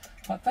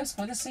 But first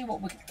of all, let's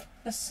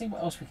see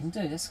what else we can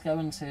do. Let's go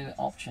into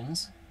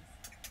options,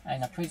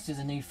 and I created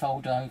a new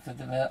folder over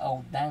the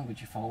old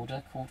language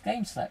folder called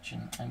Game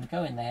Selection, and we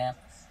go in there,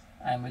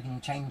 and we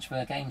can change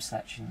the game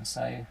selection.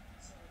 So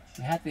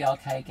we had the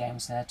arcade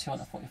games there,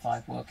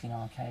 245 working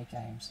arcade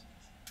games.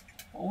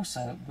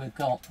 Also, we've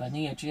got the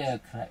Neo Geo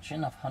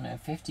collection of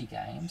 150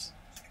 games,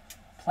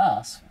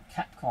 plus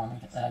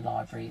Capcom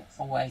library,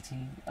 all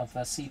 80 of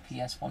the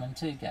CPS 1 and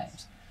 2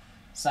 games.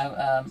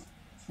 So,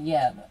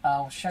 yeah,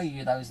 I'll show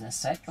you those in a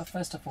sec, but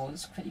first of all,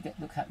 let's quickly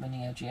look at the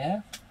Neo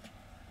Geo.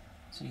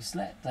 So you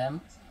select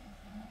them,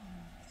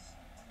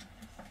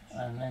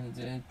 and then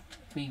do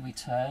B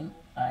return,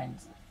 and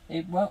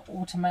it won't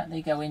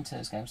automatically go into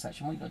this game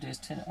selection. What you've got to do is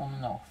turn it on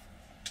and off.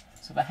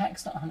 So the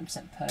hack's not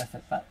 100%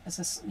 perfect, but it's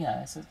a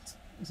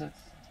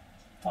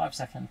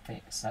 5-second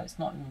fix, so it's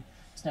no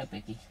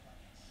biggie.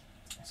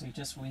 So you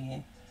just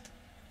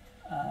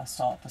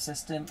start the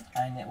system,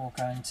 and it will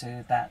go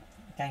into that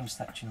game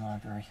selection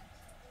library.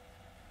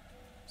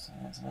 So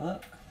let's have a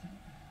look.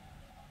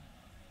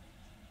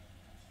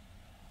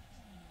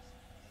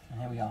 And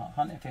here we are,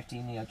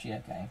 150 Neo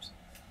Geo games.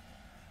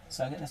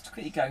 So let's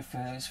quickly go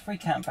through those. Free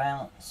Count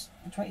Bounce,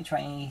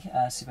 2020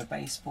 Super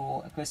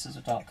Baseball, Aggressors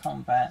of Dark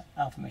Combat,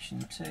 Alpha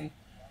Mission 2,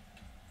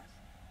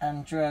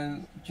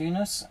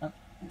 Androgynous.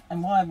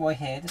 And while we're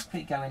here, let's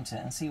quickly go into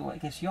it and see what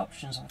it gives you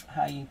options of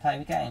how you play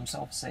the game.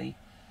 So obviously,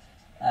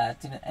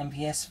 different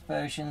MPS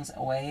versions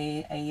or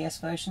AES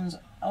versions,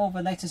 or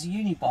the latest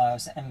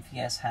Unibios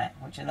MPS hack,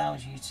 which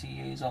allows you to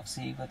use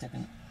obviously the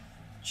different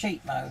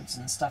cheat modes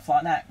and stuff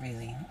like that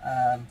really.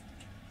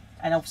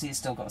 And obviously it's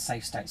still got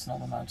save states and all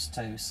the modes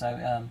too,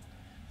 so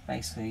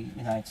basically,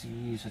 to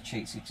use the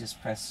cheats, you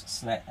just press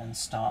select and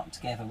start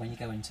together when you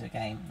go into a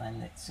game,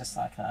 and it's just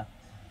like a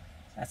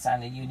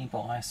standard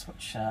Unibios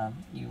which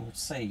you would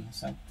see.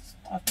 So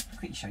I'll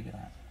quickly show you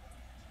that.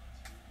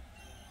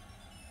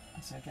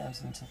 So it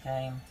goes into the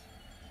game,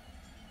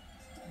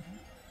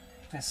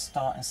 press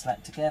start and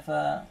select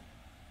together,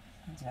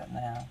 I'll do it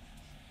now.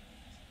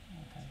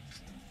 Okay.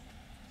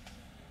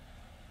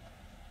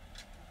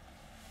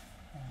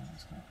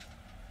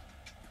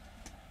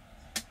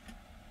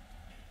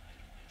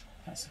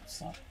 That's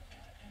like,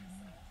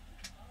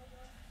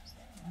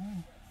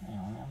 oh, hang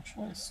on, I'm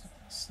sure it's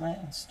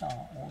select and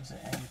start, or is it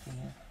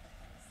anything?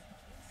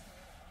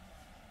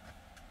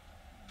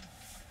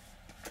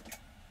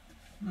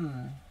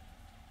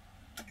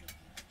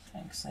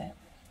 Exit.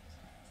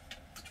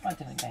 Let's try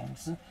different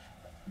games.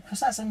 Because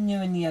that's a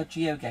newer Neo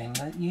Geo game,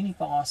 the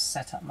Unibar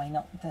setup may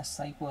not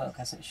necessarily work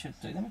as it should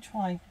do. Let me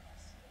try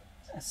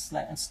a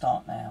select and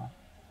start now.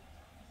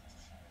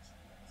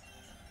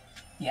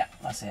 Yeah,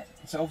 that's it.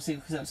 So obviously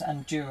because it was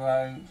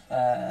Enduro,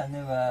 a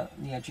newer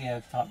Neo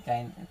Geo type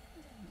game, it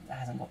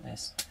hasn't got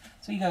this.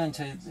 So you go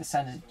into the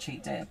standard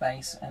cheat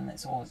database and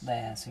it's all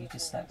there, so you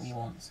just select what you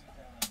want.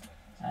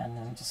 And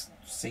then just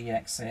see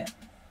exit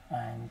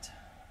and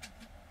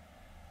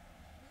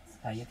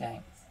play your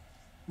game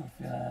with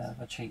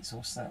the cheats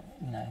or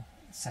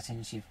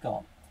settings you've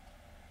got.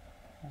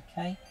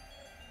 Okay,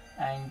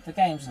 and the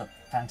games look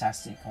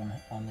fantastic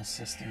on this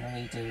system. They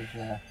really do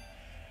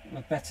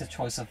with better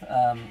choice of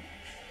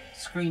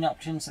screen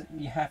options that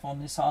you have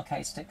on this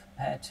arcade stick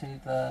compared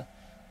to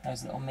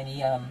those little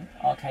mini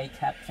arcade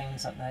cap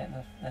things that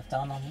they've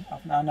done on.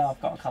 I know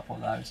I've got a couple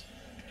of those,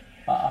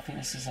 but I think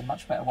this is a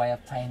much better way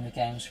of playing the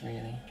games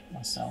really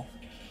myself.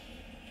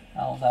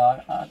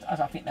 Although I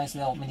think those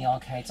little mini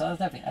arcades, I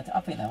think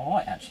they're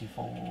alright actually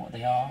for what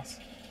they are.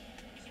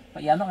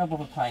 But yeah, I'm not going to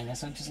bother playing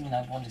this. I just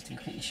wanted to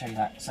quickly show you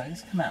that. So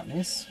let's come out of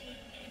this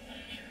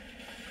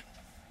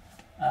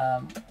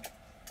and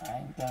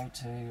go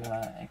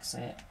to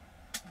exit.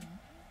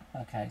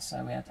 Okay,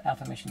 so we had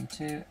Alpha Mission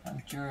 2,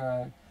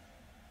 Enduro,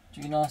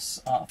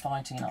 Junos, Art of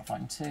Fighting, Art of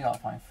Fighting 2, Art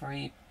of Fighting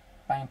 3,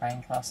 Bang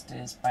Bang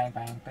Clusters, Bang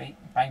Bang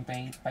Bang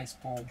Beat,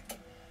 Baseball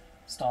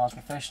Stars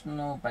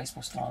Professional,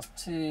 Baseball Stars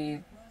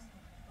 2,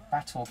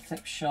 Battle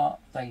Flip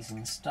Shot,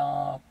 Blazing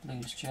Star,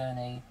 Blues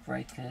Journey,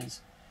 Breakers,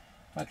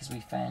 Breakers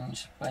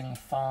Revenge, Burning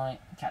Fight,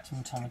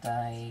 Captain Tom of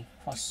Day,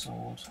 Cross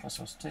Swords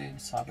 2,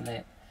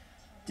 Cyberlit,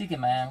 Digger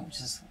Man, which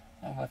is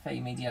a very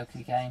mediocre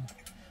game,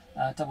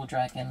 Double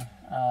Dragon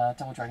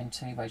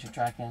 2, Rage of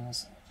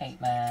Dragons,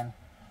 8 Man,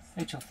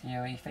 Fatal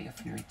Fury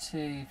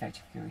 2,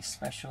 Fatal Fury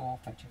Special,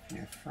 Fatal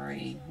Fury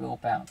 3, Real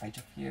Bout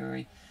Fatal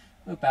Fury,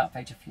 Real Bout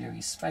Fatal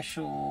Fury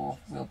Special,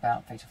 Real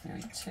Bout Fatal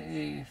Fury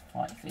 2,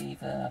 Fight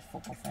Fever,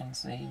 Football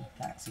Frenzy,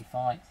 Galaxy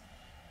Fight,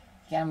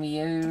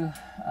 Gamryu,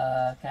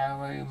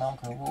 Garou,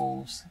 Marco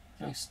Wolves,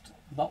 Ghost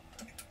Lop,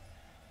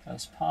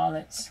 Ghost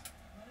Pilots,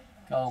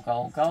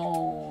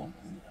 Goal,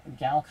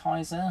 Gal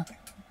Kaiser,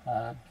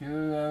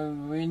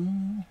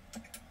 Gurorin,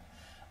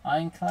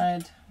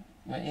 Ironclad,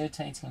 Your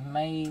Irritating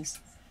Maze,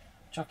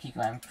 Jockey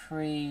Grand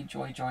Prix,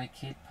 Joy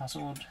Kid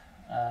Puzzled,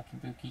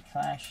 Kabuki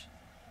Clash,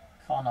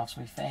 Karnov's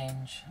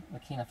Revenge,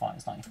 Wakina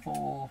Fighters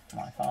 94,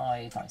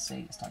 95,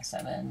 96,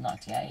 97,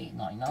 98,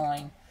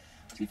 99,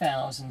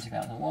 2000,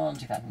 2001,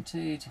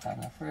 2002,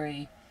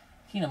 2003,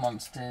 Kina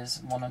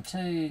Monsters 1 and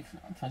 2,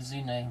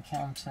 Kazuna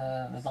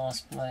Encounter, The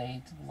Last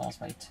Blade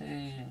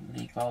 2,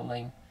 League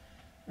Bowling,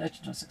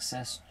 Legend of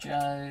Success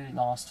Joe,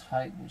 Last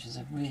Hope, which is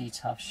a really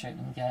tough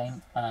shooting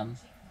game.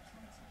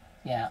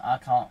 Yeah, I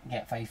can't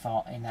get very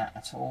far in that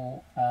at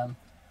all.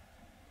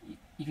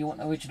 If you want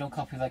an original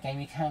copy of that game,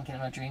 you can get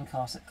it on a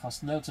Dreamcast. It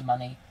costs loads of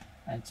money,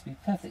 and to be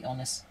perfectly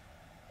honest,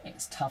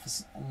 it's tough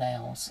as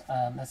nails.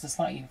 There's a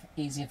slightly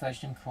easier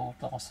version called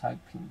Last Hope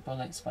Pink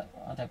Bullets, but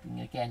I don't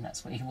think, again,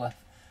 that's really worth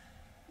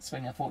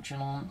spending a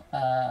fortune on,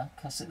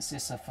 because it's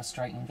just a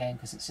frustrating game,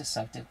 because it's just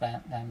so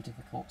damn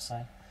difficult.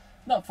 So,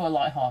 not for a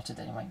light-hearted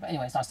anyway, but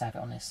anyway, it's nice to have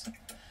it on this.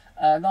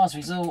 Last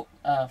Resort,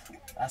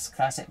 that's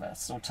classic, but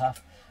it's still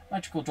tough.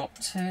 Magical Drop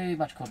 2,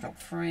 Magical Drop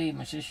 3,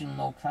 Magician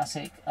Law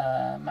Classic,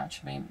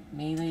 Match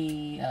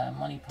Melee,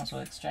 Money Puzzle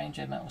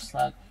Exchanger, Metal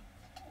Slug,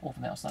 all the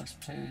Metal Slugs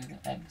 2,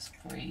 X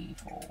 3,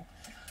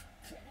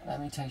 4,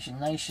 Mutation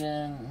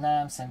Nation,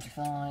 Nam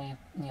 75,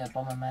 Neo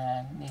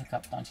Bomberman, Neo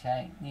Cup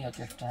 98, Neo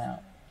Drift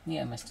Out,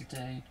 Neo Mr.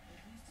 Do,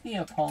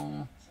 Neo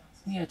Pong,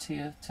 Neo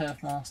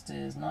Turf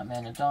Masters, Nightmare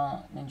in the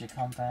Dark, Ninja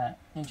Combat,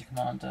 Ninja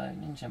Commando,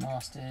 Ninja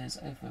Masters,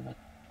 Over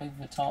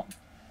the Top,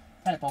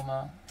 Planet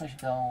Bomber, Pleasure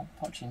Goal,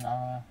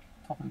 Pochinara,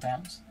 Pop and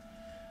Bounce,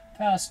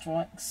 Power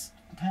Spikes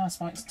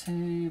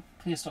 2,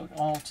 Prehistoric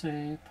Isle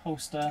 2,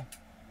 Polster,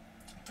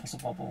 Puzzle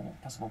Bobble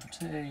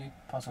 2,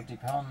 Puzzle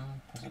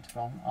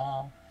Dupont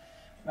R,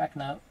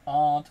 Ragnar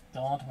Ard,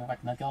 God, or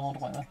Ragnar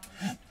God, whatever,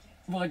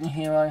 Voiding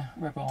Hero,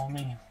 Rebel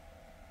Army,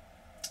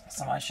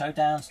 Samurai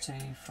Showdowns 2,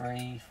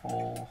 3,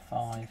 4,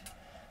 5,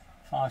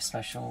 5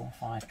 Special,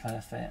 5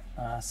 Perfect,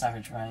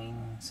 Savage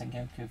Rain,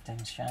 Sengoku of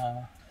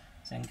Denshao,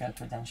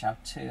 Sengoku Denshao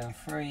 2 and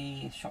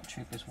 3, Shock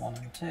Troopers 1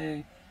 and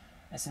 2,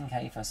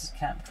 SNK vs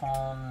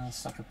Capcom,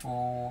 Soccer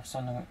Brawl,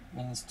 Sonic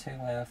Wings 2,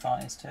 Aero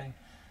Fighters 2,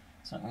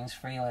 Sonic Wings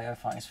 3, Aero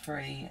Fighters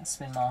 3,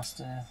 Spin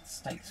Master,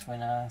 Stakes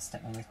Winner,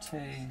 Stake Winner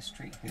 2,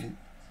 Street Hoop,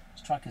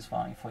 Strikers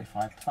Fighting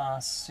 45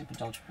 Plus, Super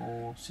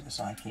Dodgeball, Super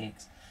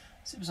Sidekicks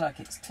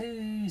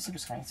 2, Super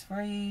Sidekicks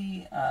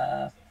 3,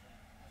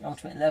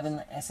 Ultimate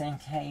 11,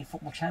 SNK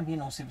Football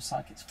Champion or Super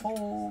Sidekicks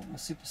 4, the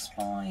Super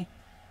Spy,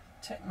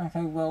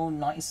 Technical World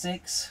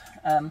 96.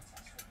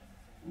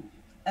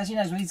 As you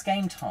know, with these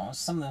game tiles,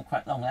 some of them are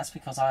quite long. That's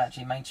because I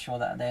actually made sure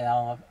that they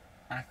are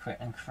accurate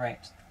and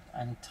correct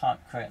and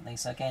typed correctly.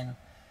 So again,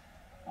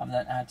 I've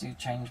learned how to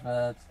change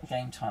the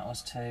game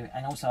titles too,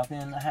 and also I've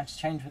learned how to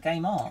change the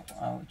game art,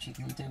 which you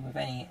can do with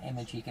any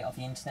image you get off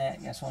the internet.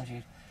 As long as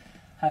you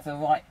have the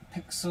right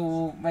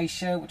pixel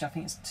ratio, which I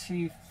think is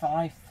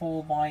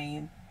 254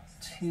 by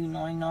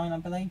 299, I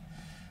believe.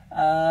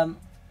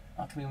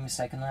 I could be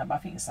mistaken on that, but I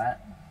think it's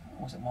that.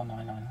 Or was it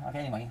 199? Okay,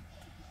 anyway,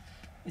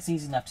 it's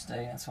easy enough to do,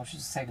 and so I should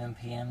just save them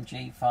in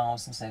PNG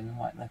files and save them in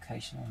the right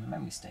location on the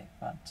memory stick.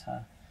 But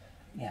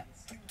yeah,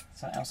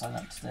 something else I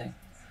learned to do.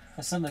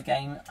 Because some of the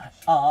game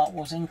art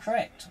was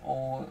incorrect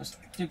or it was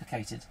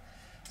duplicated.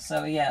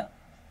 So yeah,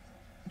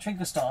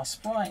 Twinkle Star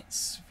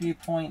Sprites,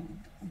 Viewpoint,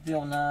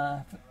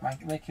 Vilna,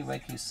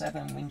 Reku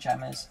 7,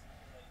 Windjammers,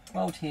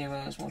 World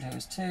Heroes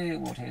 2,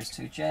 World Heroes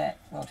 2 Jet,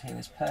 World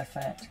Heroes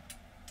Perfect,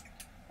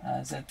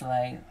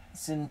 Z-Blade,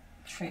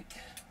 Zintric,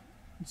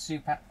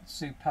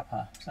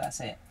 Supapa, so that's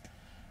it.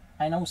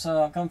 And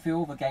also I've gone through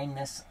all the game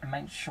lists and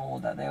made sure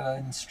that they were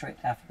in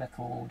strict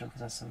alphabetical order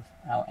because that's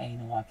how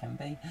anal I can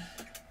be.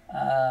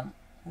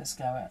 Let's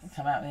go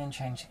come out there and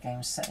change the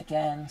game set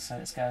again. So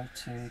let's go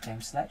to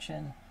game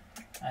selection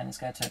and let's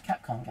go to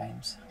Capcom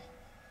games.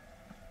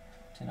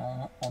 Turn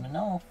on and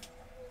off.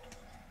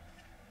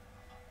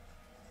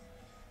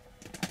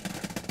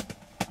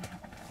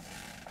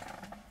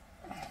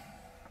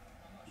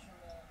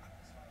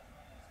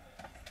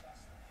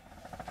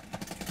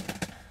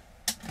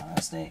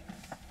 Stick.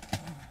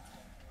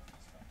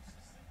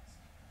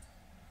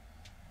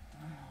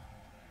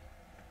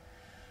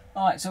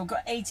 Alright, so we've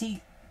got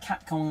 80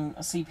 Capcom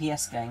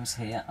CPS games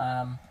here.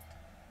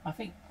 I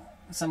think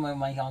somewhere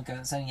may argue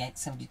there's only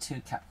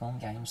 72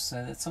 Capcom games,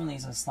 so that some of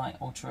these are slight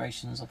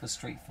alterations of the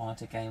Street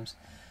Fighter games.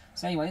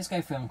 So anyway, let's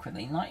go through them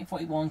quickly.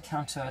 1941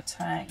 Counter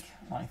Attack,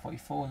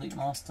 1944 Loot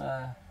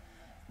Master,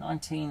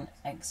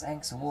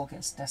 19XX A War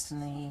Against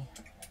Destiny,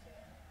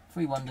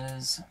 Three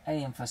Wonders,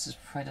 Alien vs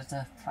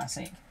Predator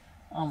Classic,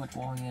 Armored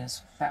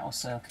Warriors, Battle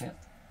Circuit,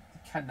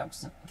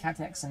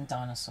 Cadillacs and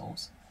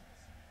Dinosaurs.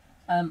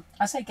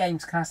 I say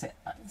games classic.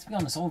 To be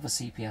honest, all the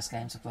CPS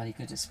games are bloody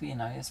good. Let's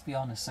be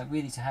honest. So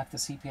really, to have the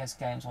CPS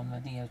games on the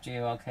Neo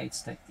Geo arcade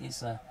stick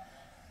is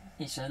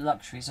it's a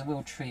luxury. It's a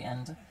real treat.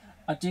 And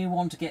I do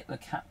want to get the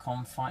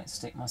Capcom Fight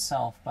Stick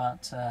myself,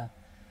 but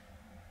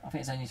I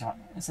think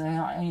it's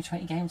only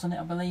 20 games on it,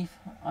 I believe.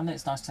 I know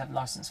it's nice to have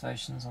licensed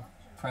versions of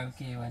Pro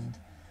Gear and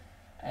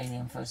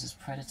Alien vs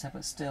Predator,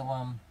 but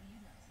still,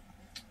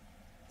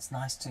 it's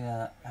nice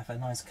to have a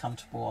nice,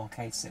 comfortable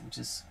arcade stick, which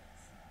is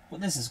what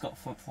this has got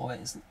for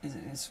it.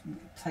 It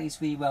plays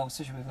really well,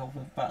 especially with all the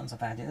buttons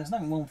I've added. There's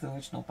nothing wrong with the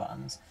original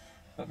buttons,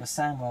 but the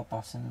Samurai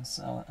buttons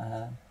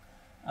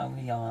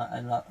really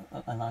are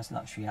a nice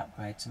luxury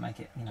upgrade to make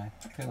it,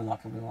 feel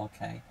like a real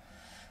arcade.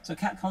 So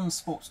Capcom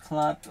Sports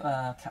Club,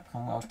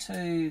 Capcom World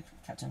 2,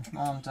 Captain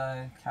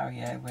Commando,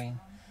 Carrier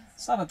Ring,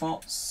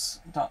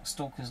 Cyberbots,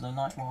 Darkstalkers, The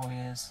Night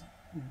Warriors,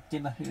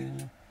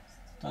 Dimahu,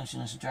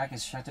 Dungeons &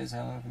 Dragons, Shadows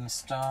over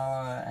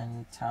Mystara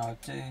and Tower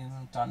of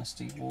Doom,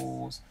 Dynasty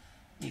Wars,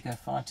 Ego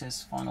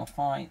Fighters, Final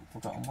Fight,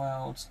 Forgotten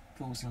Worlds,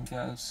 Ghouls and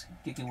Ghosts,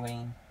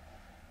 Gigaween,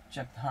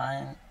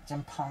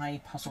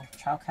 Genpai Puzzle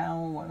Chao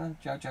whatever,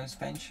 JoJo's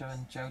Venture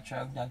and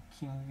JoJo no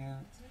Kimyu.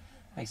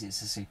 Basically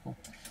it's a sequel.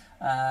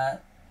 Oh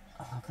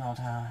god,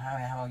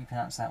 how you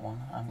pronounce that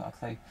one? I haven't got a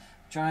clue.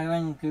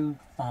 Jirengu,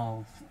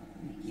 oh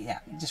yeah,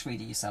 just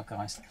read it yourself,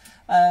 guys.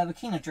 The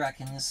King of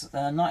Dragons,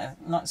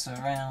 Knights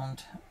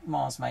Around,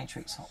 Mars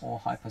Matrix or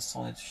Hyper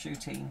Solid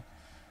Shooting,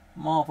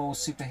 Marvel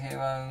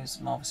Superheroes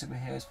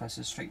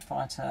vs Street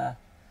Fighter,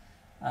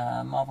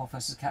 Marvel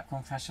vs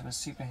Capcom Clash of the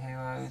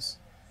Superheroes,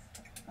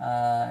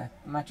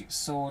 Magic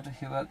Sword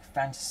Heroic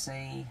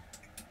Fantasy,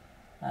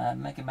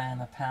 Mega Man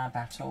The Power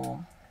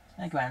Battle,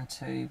 Mega Man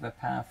 2 The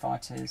Power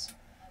Fighters,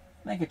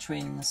 Mega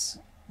Twins,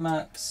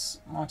 Mercs,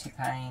 Mighty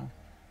Pain,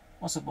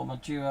 Muscle Bomber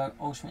Duo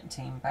Ultimate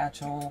Team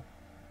Battle,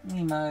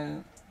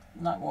 Nemo,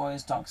 Night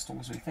Warriors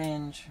Darkstalkers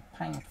Revenge,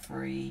 Pain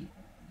Free,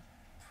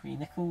 Free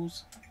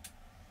Nickels,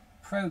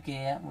 Pro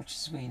Gear, which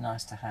is really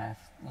nice to have.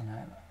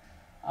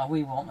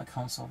 We want a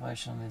console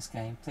version of this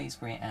game. Please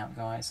bring it out,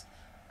 guys.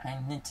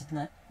 And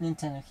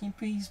Nintendo, can you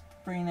please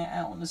bring it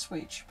out on the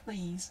Switch,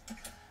 please?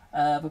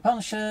 The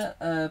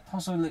Punisher,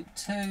 Puzzle Loop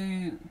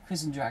 2,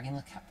 Quiz and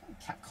Dragons,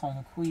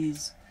 Capcom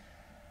Quiz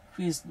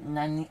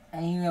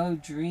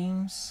Nanio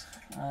Dreams,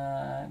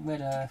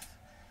 Red Earth,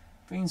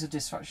 Dreams of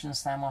Destruction,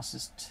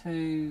 Slamasters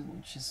 2,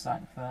 which is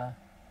like the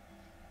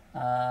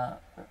I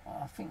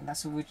think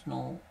that's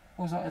original.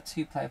 Was that a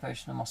two-player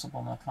version of Muscle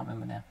Bomber? I can't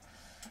remember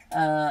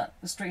now.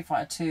 The Street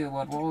Fighter 2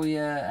 World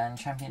Warrior and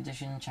Champion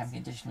Edition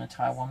the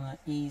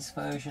Taiwanese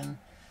version,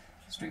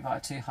 Street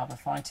Fighter 2 Hyper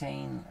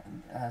Fighting,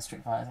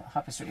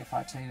 Hyper Street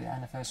Fighter 2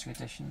 Anniversary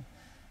Edition,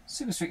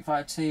 Super Street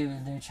Fighter 2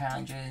 New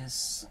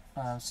Challenges,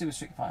 Super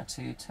Street Fighter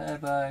 2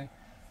 Turbo,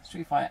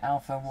 Street Fighter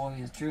Alpha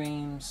Warriors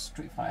Dreams,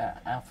 Street Fighter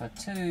Alpha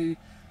 2,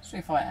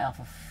 Street Fighter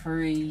Alpha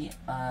 3,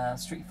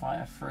 Street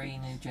Fighter 3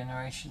 New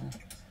Generation,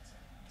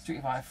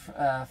 Street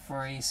Fighter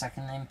 3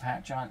 Second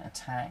Impact Giant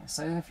Attack.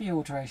 So a few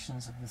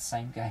alterations of the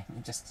same game,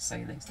 just to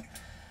say the least.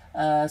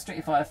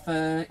 Street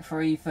Fighter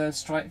 3 Third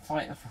Strike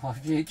Fighter for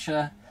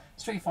Future,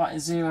 Street Fighter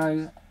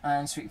 0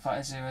 and Street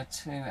Fighter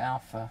 02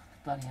 Alpha.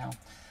 Bloody hell.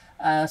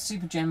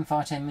 Super Gem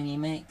Fighter Mini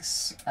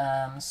Mix,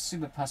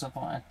 Super Puzzle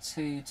Fighter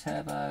 2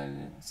 Turbo,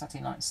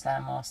 Saturday Night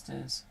Slam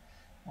Masters,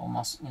 or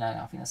I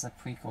think that's a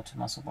prequel to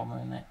Muscle Bomber,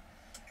 isn't it?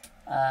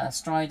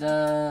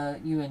 Strider,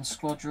 UN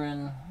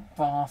Squadron,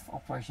 Bath,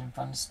 Operation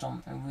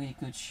Thunderstorm, a really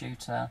good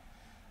shooter.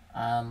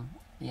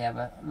 Yeah,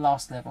 but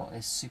last level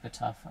is super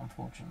tough,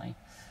 unfortunately.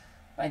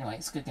 But anyway,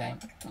 it's a good game.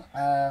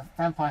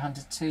 Vampire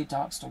Hunter 2,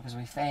 Darkstalker's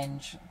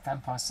Revenge,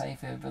 Vampire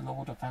Savior, The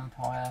Lord of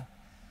Vampire,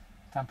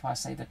 Vampire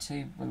Savior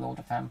 2, The Lord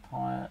of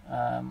Vampire,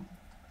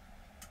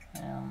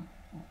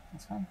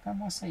 it's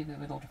Vampire Savior,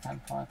 The Lord of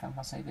Vampire,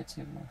 Vampire Savior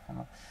 2, The Lord of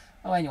Vampire.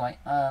 Oh, anyway,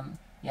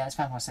 yeah, it's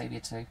Vampire Savior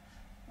 2,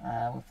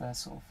 with a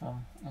sort of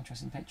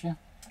interesting picture.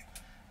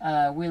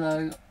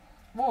 Willow,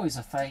 Warriors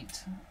of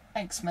Fate,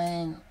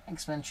 X-Men,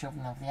 X-Men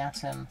Children of the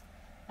Atom,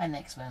 and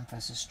X-Men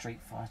vs Street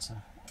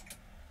Fighter.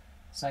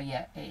 So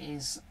yeah, it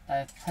is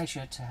a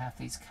pleasure to have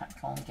these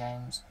Capcom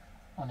games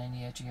on a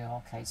Neo Geo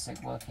arcade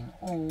stick working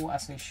all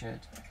as they should.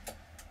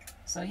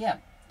 So yeah,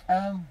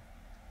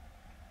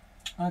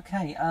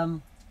 okay,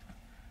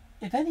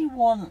 if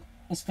anyone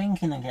is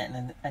thinking of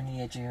getting a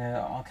Neo Geo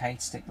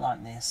arcade stick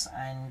like this,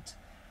 and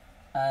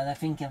they're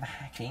thinking of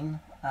hacking,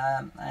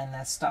 and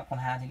they're stuck on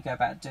how to go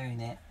about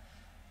doing it,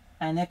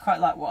 and they're quite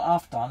like what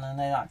I've done, and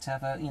they like to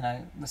have a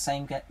the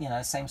same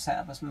same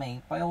setup as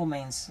me, by all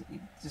means,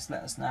 just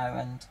let us know,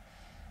 and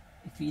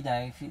if we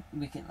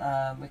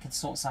can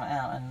sort something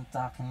out, and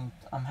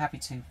I'm happy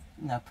to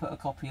put a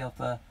copy of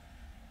the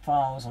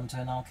files onto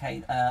an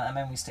arcade a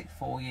memory stick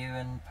for you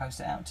and post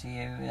it out to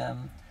you.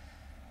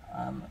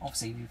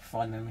 Obviously, if you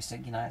provide a memory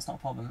stick, it's not a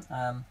problem.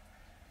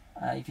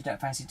 If you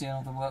don't fancy doing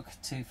all the work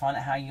to find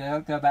out how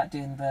you go about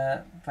doing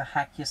the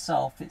hack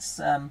yourself, it's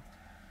the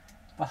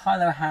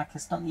Hilo hack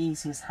is not the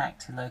easiest hack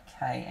to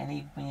locate, and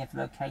even when you've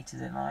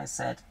located it, like I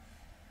said,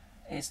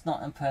 it's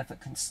not in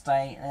perfect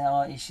state. There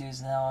are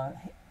issues, there are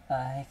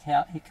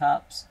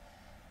hiccups,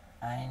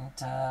 and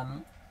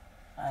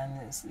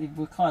it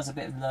requires a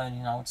bit of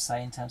learning, I would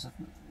say, in terms of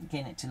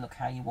getting it to look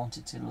how you want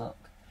it to look.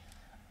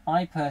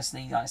 I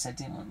personally, like I said,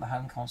 didn't want the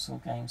home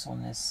console games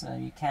on this.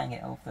 You can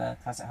get all the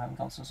classic home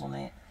consoles on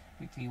it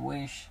if you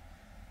wish,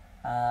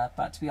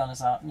 but to be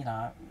honest, we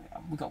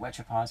got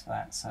RetroPies for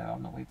that, so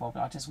I'm not really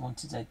bothered. I just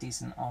wanted a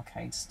decent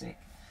arcade stick,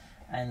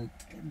 and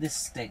this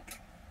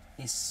stick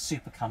is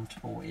super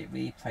comfortable. It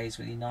really plays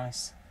really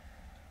nice.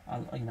 I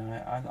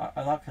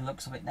like the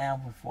looks of it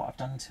now with what I've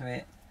done to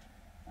it.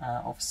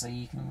 Obviously,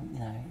 you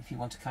can, if you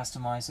want to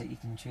customize it, you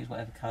can choose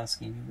whatever color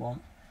scheme you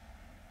want.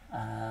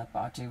 But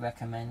I do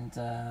recommend,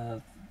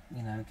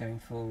 going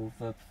for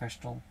the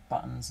professional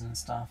buttons and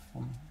stuff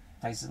from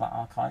places like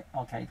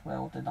Arcade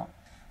World. They're not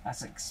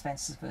as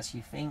expensive as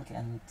you think,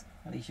 and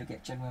at least you'll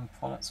get genuine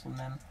products from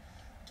them,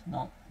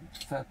 not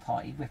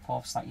third-party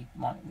rip-offs like you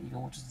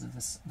ordered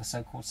the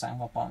so-called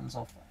Samurai buttons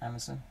off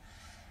Amazon.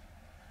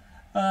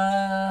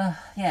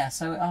 Yeah,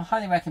 so I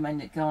highly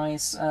recommend it,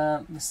 guys.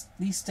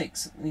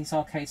 These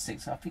arcade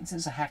sticks, I think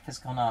since the hack has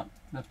gone up,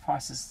 the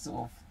price has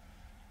sort of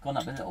gone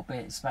up a little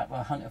bit. It's about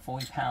the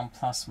 £140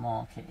 plus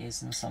mark it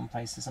is in some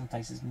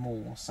places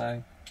more,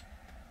 so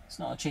it's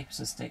not as cheap as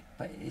a stick,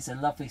 but it's a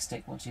lovely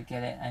stick once you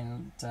get it,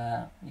 and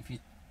if you've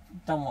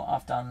done what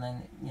I've done,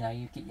 then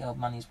you get your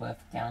money's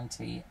worth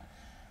guarantee.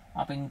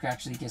 I've been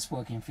gradually just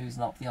working through a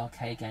lot of the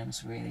arcade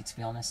games, really, to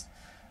be honest,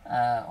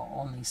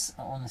 on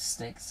the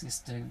sticks,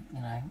 just to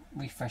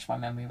refresh my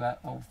memory about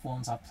of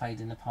ones I've played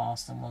in the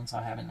past and ones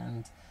I haven't,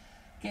 and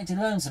getting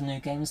to learn some new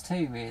games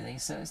too, really.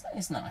 So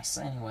it's nice.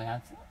 Anyway,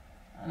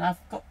 I've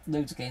got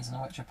loads of games on the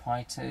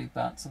RetroPie too,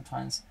 but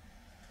sometimes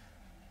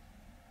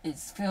it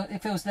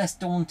feels less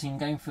daunting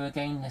going through a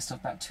game list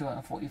of about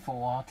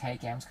 244 arcade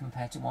games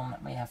compared to one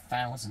that may have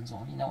thousands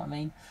on. You know what I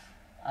mean?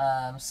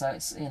 So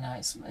it's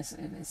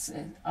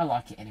I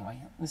like it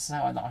anyway. This is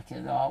how I like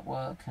it, the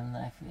artwork and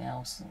everything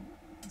else.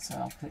 So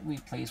I'm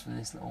really pleased with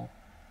this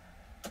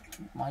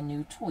my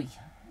new toy.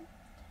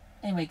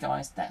 Anyway,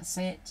 guys, that's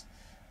it.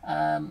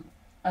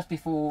 As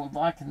before,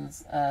 like and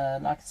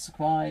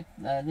subscribe,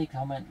 leave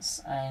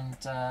comments, and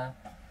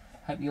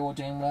hope you're all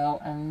doing well.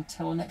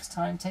 Until next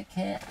time, take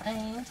care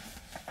and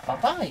bye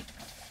bye.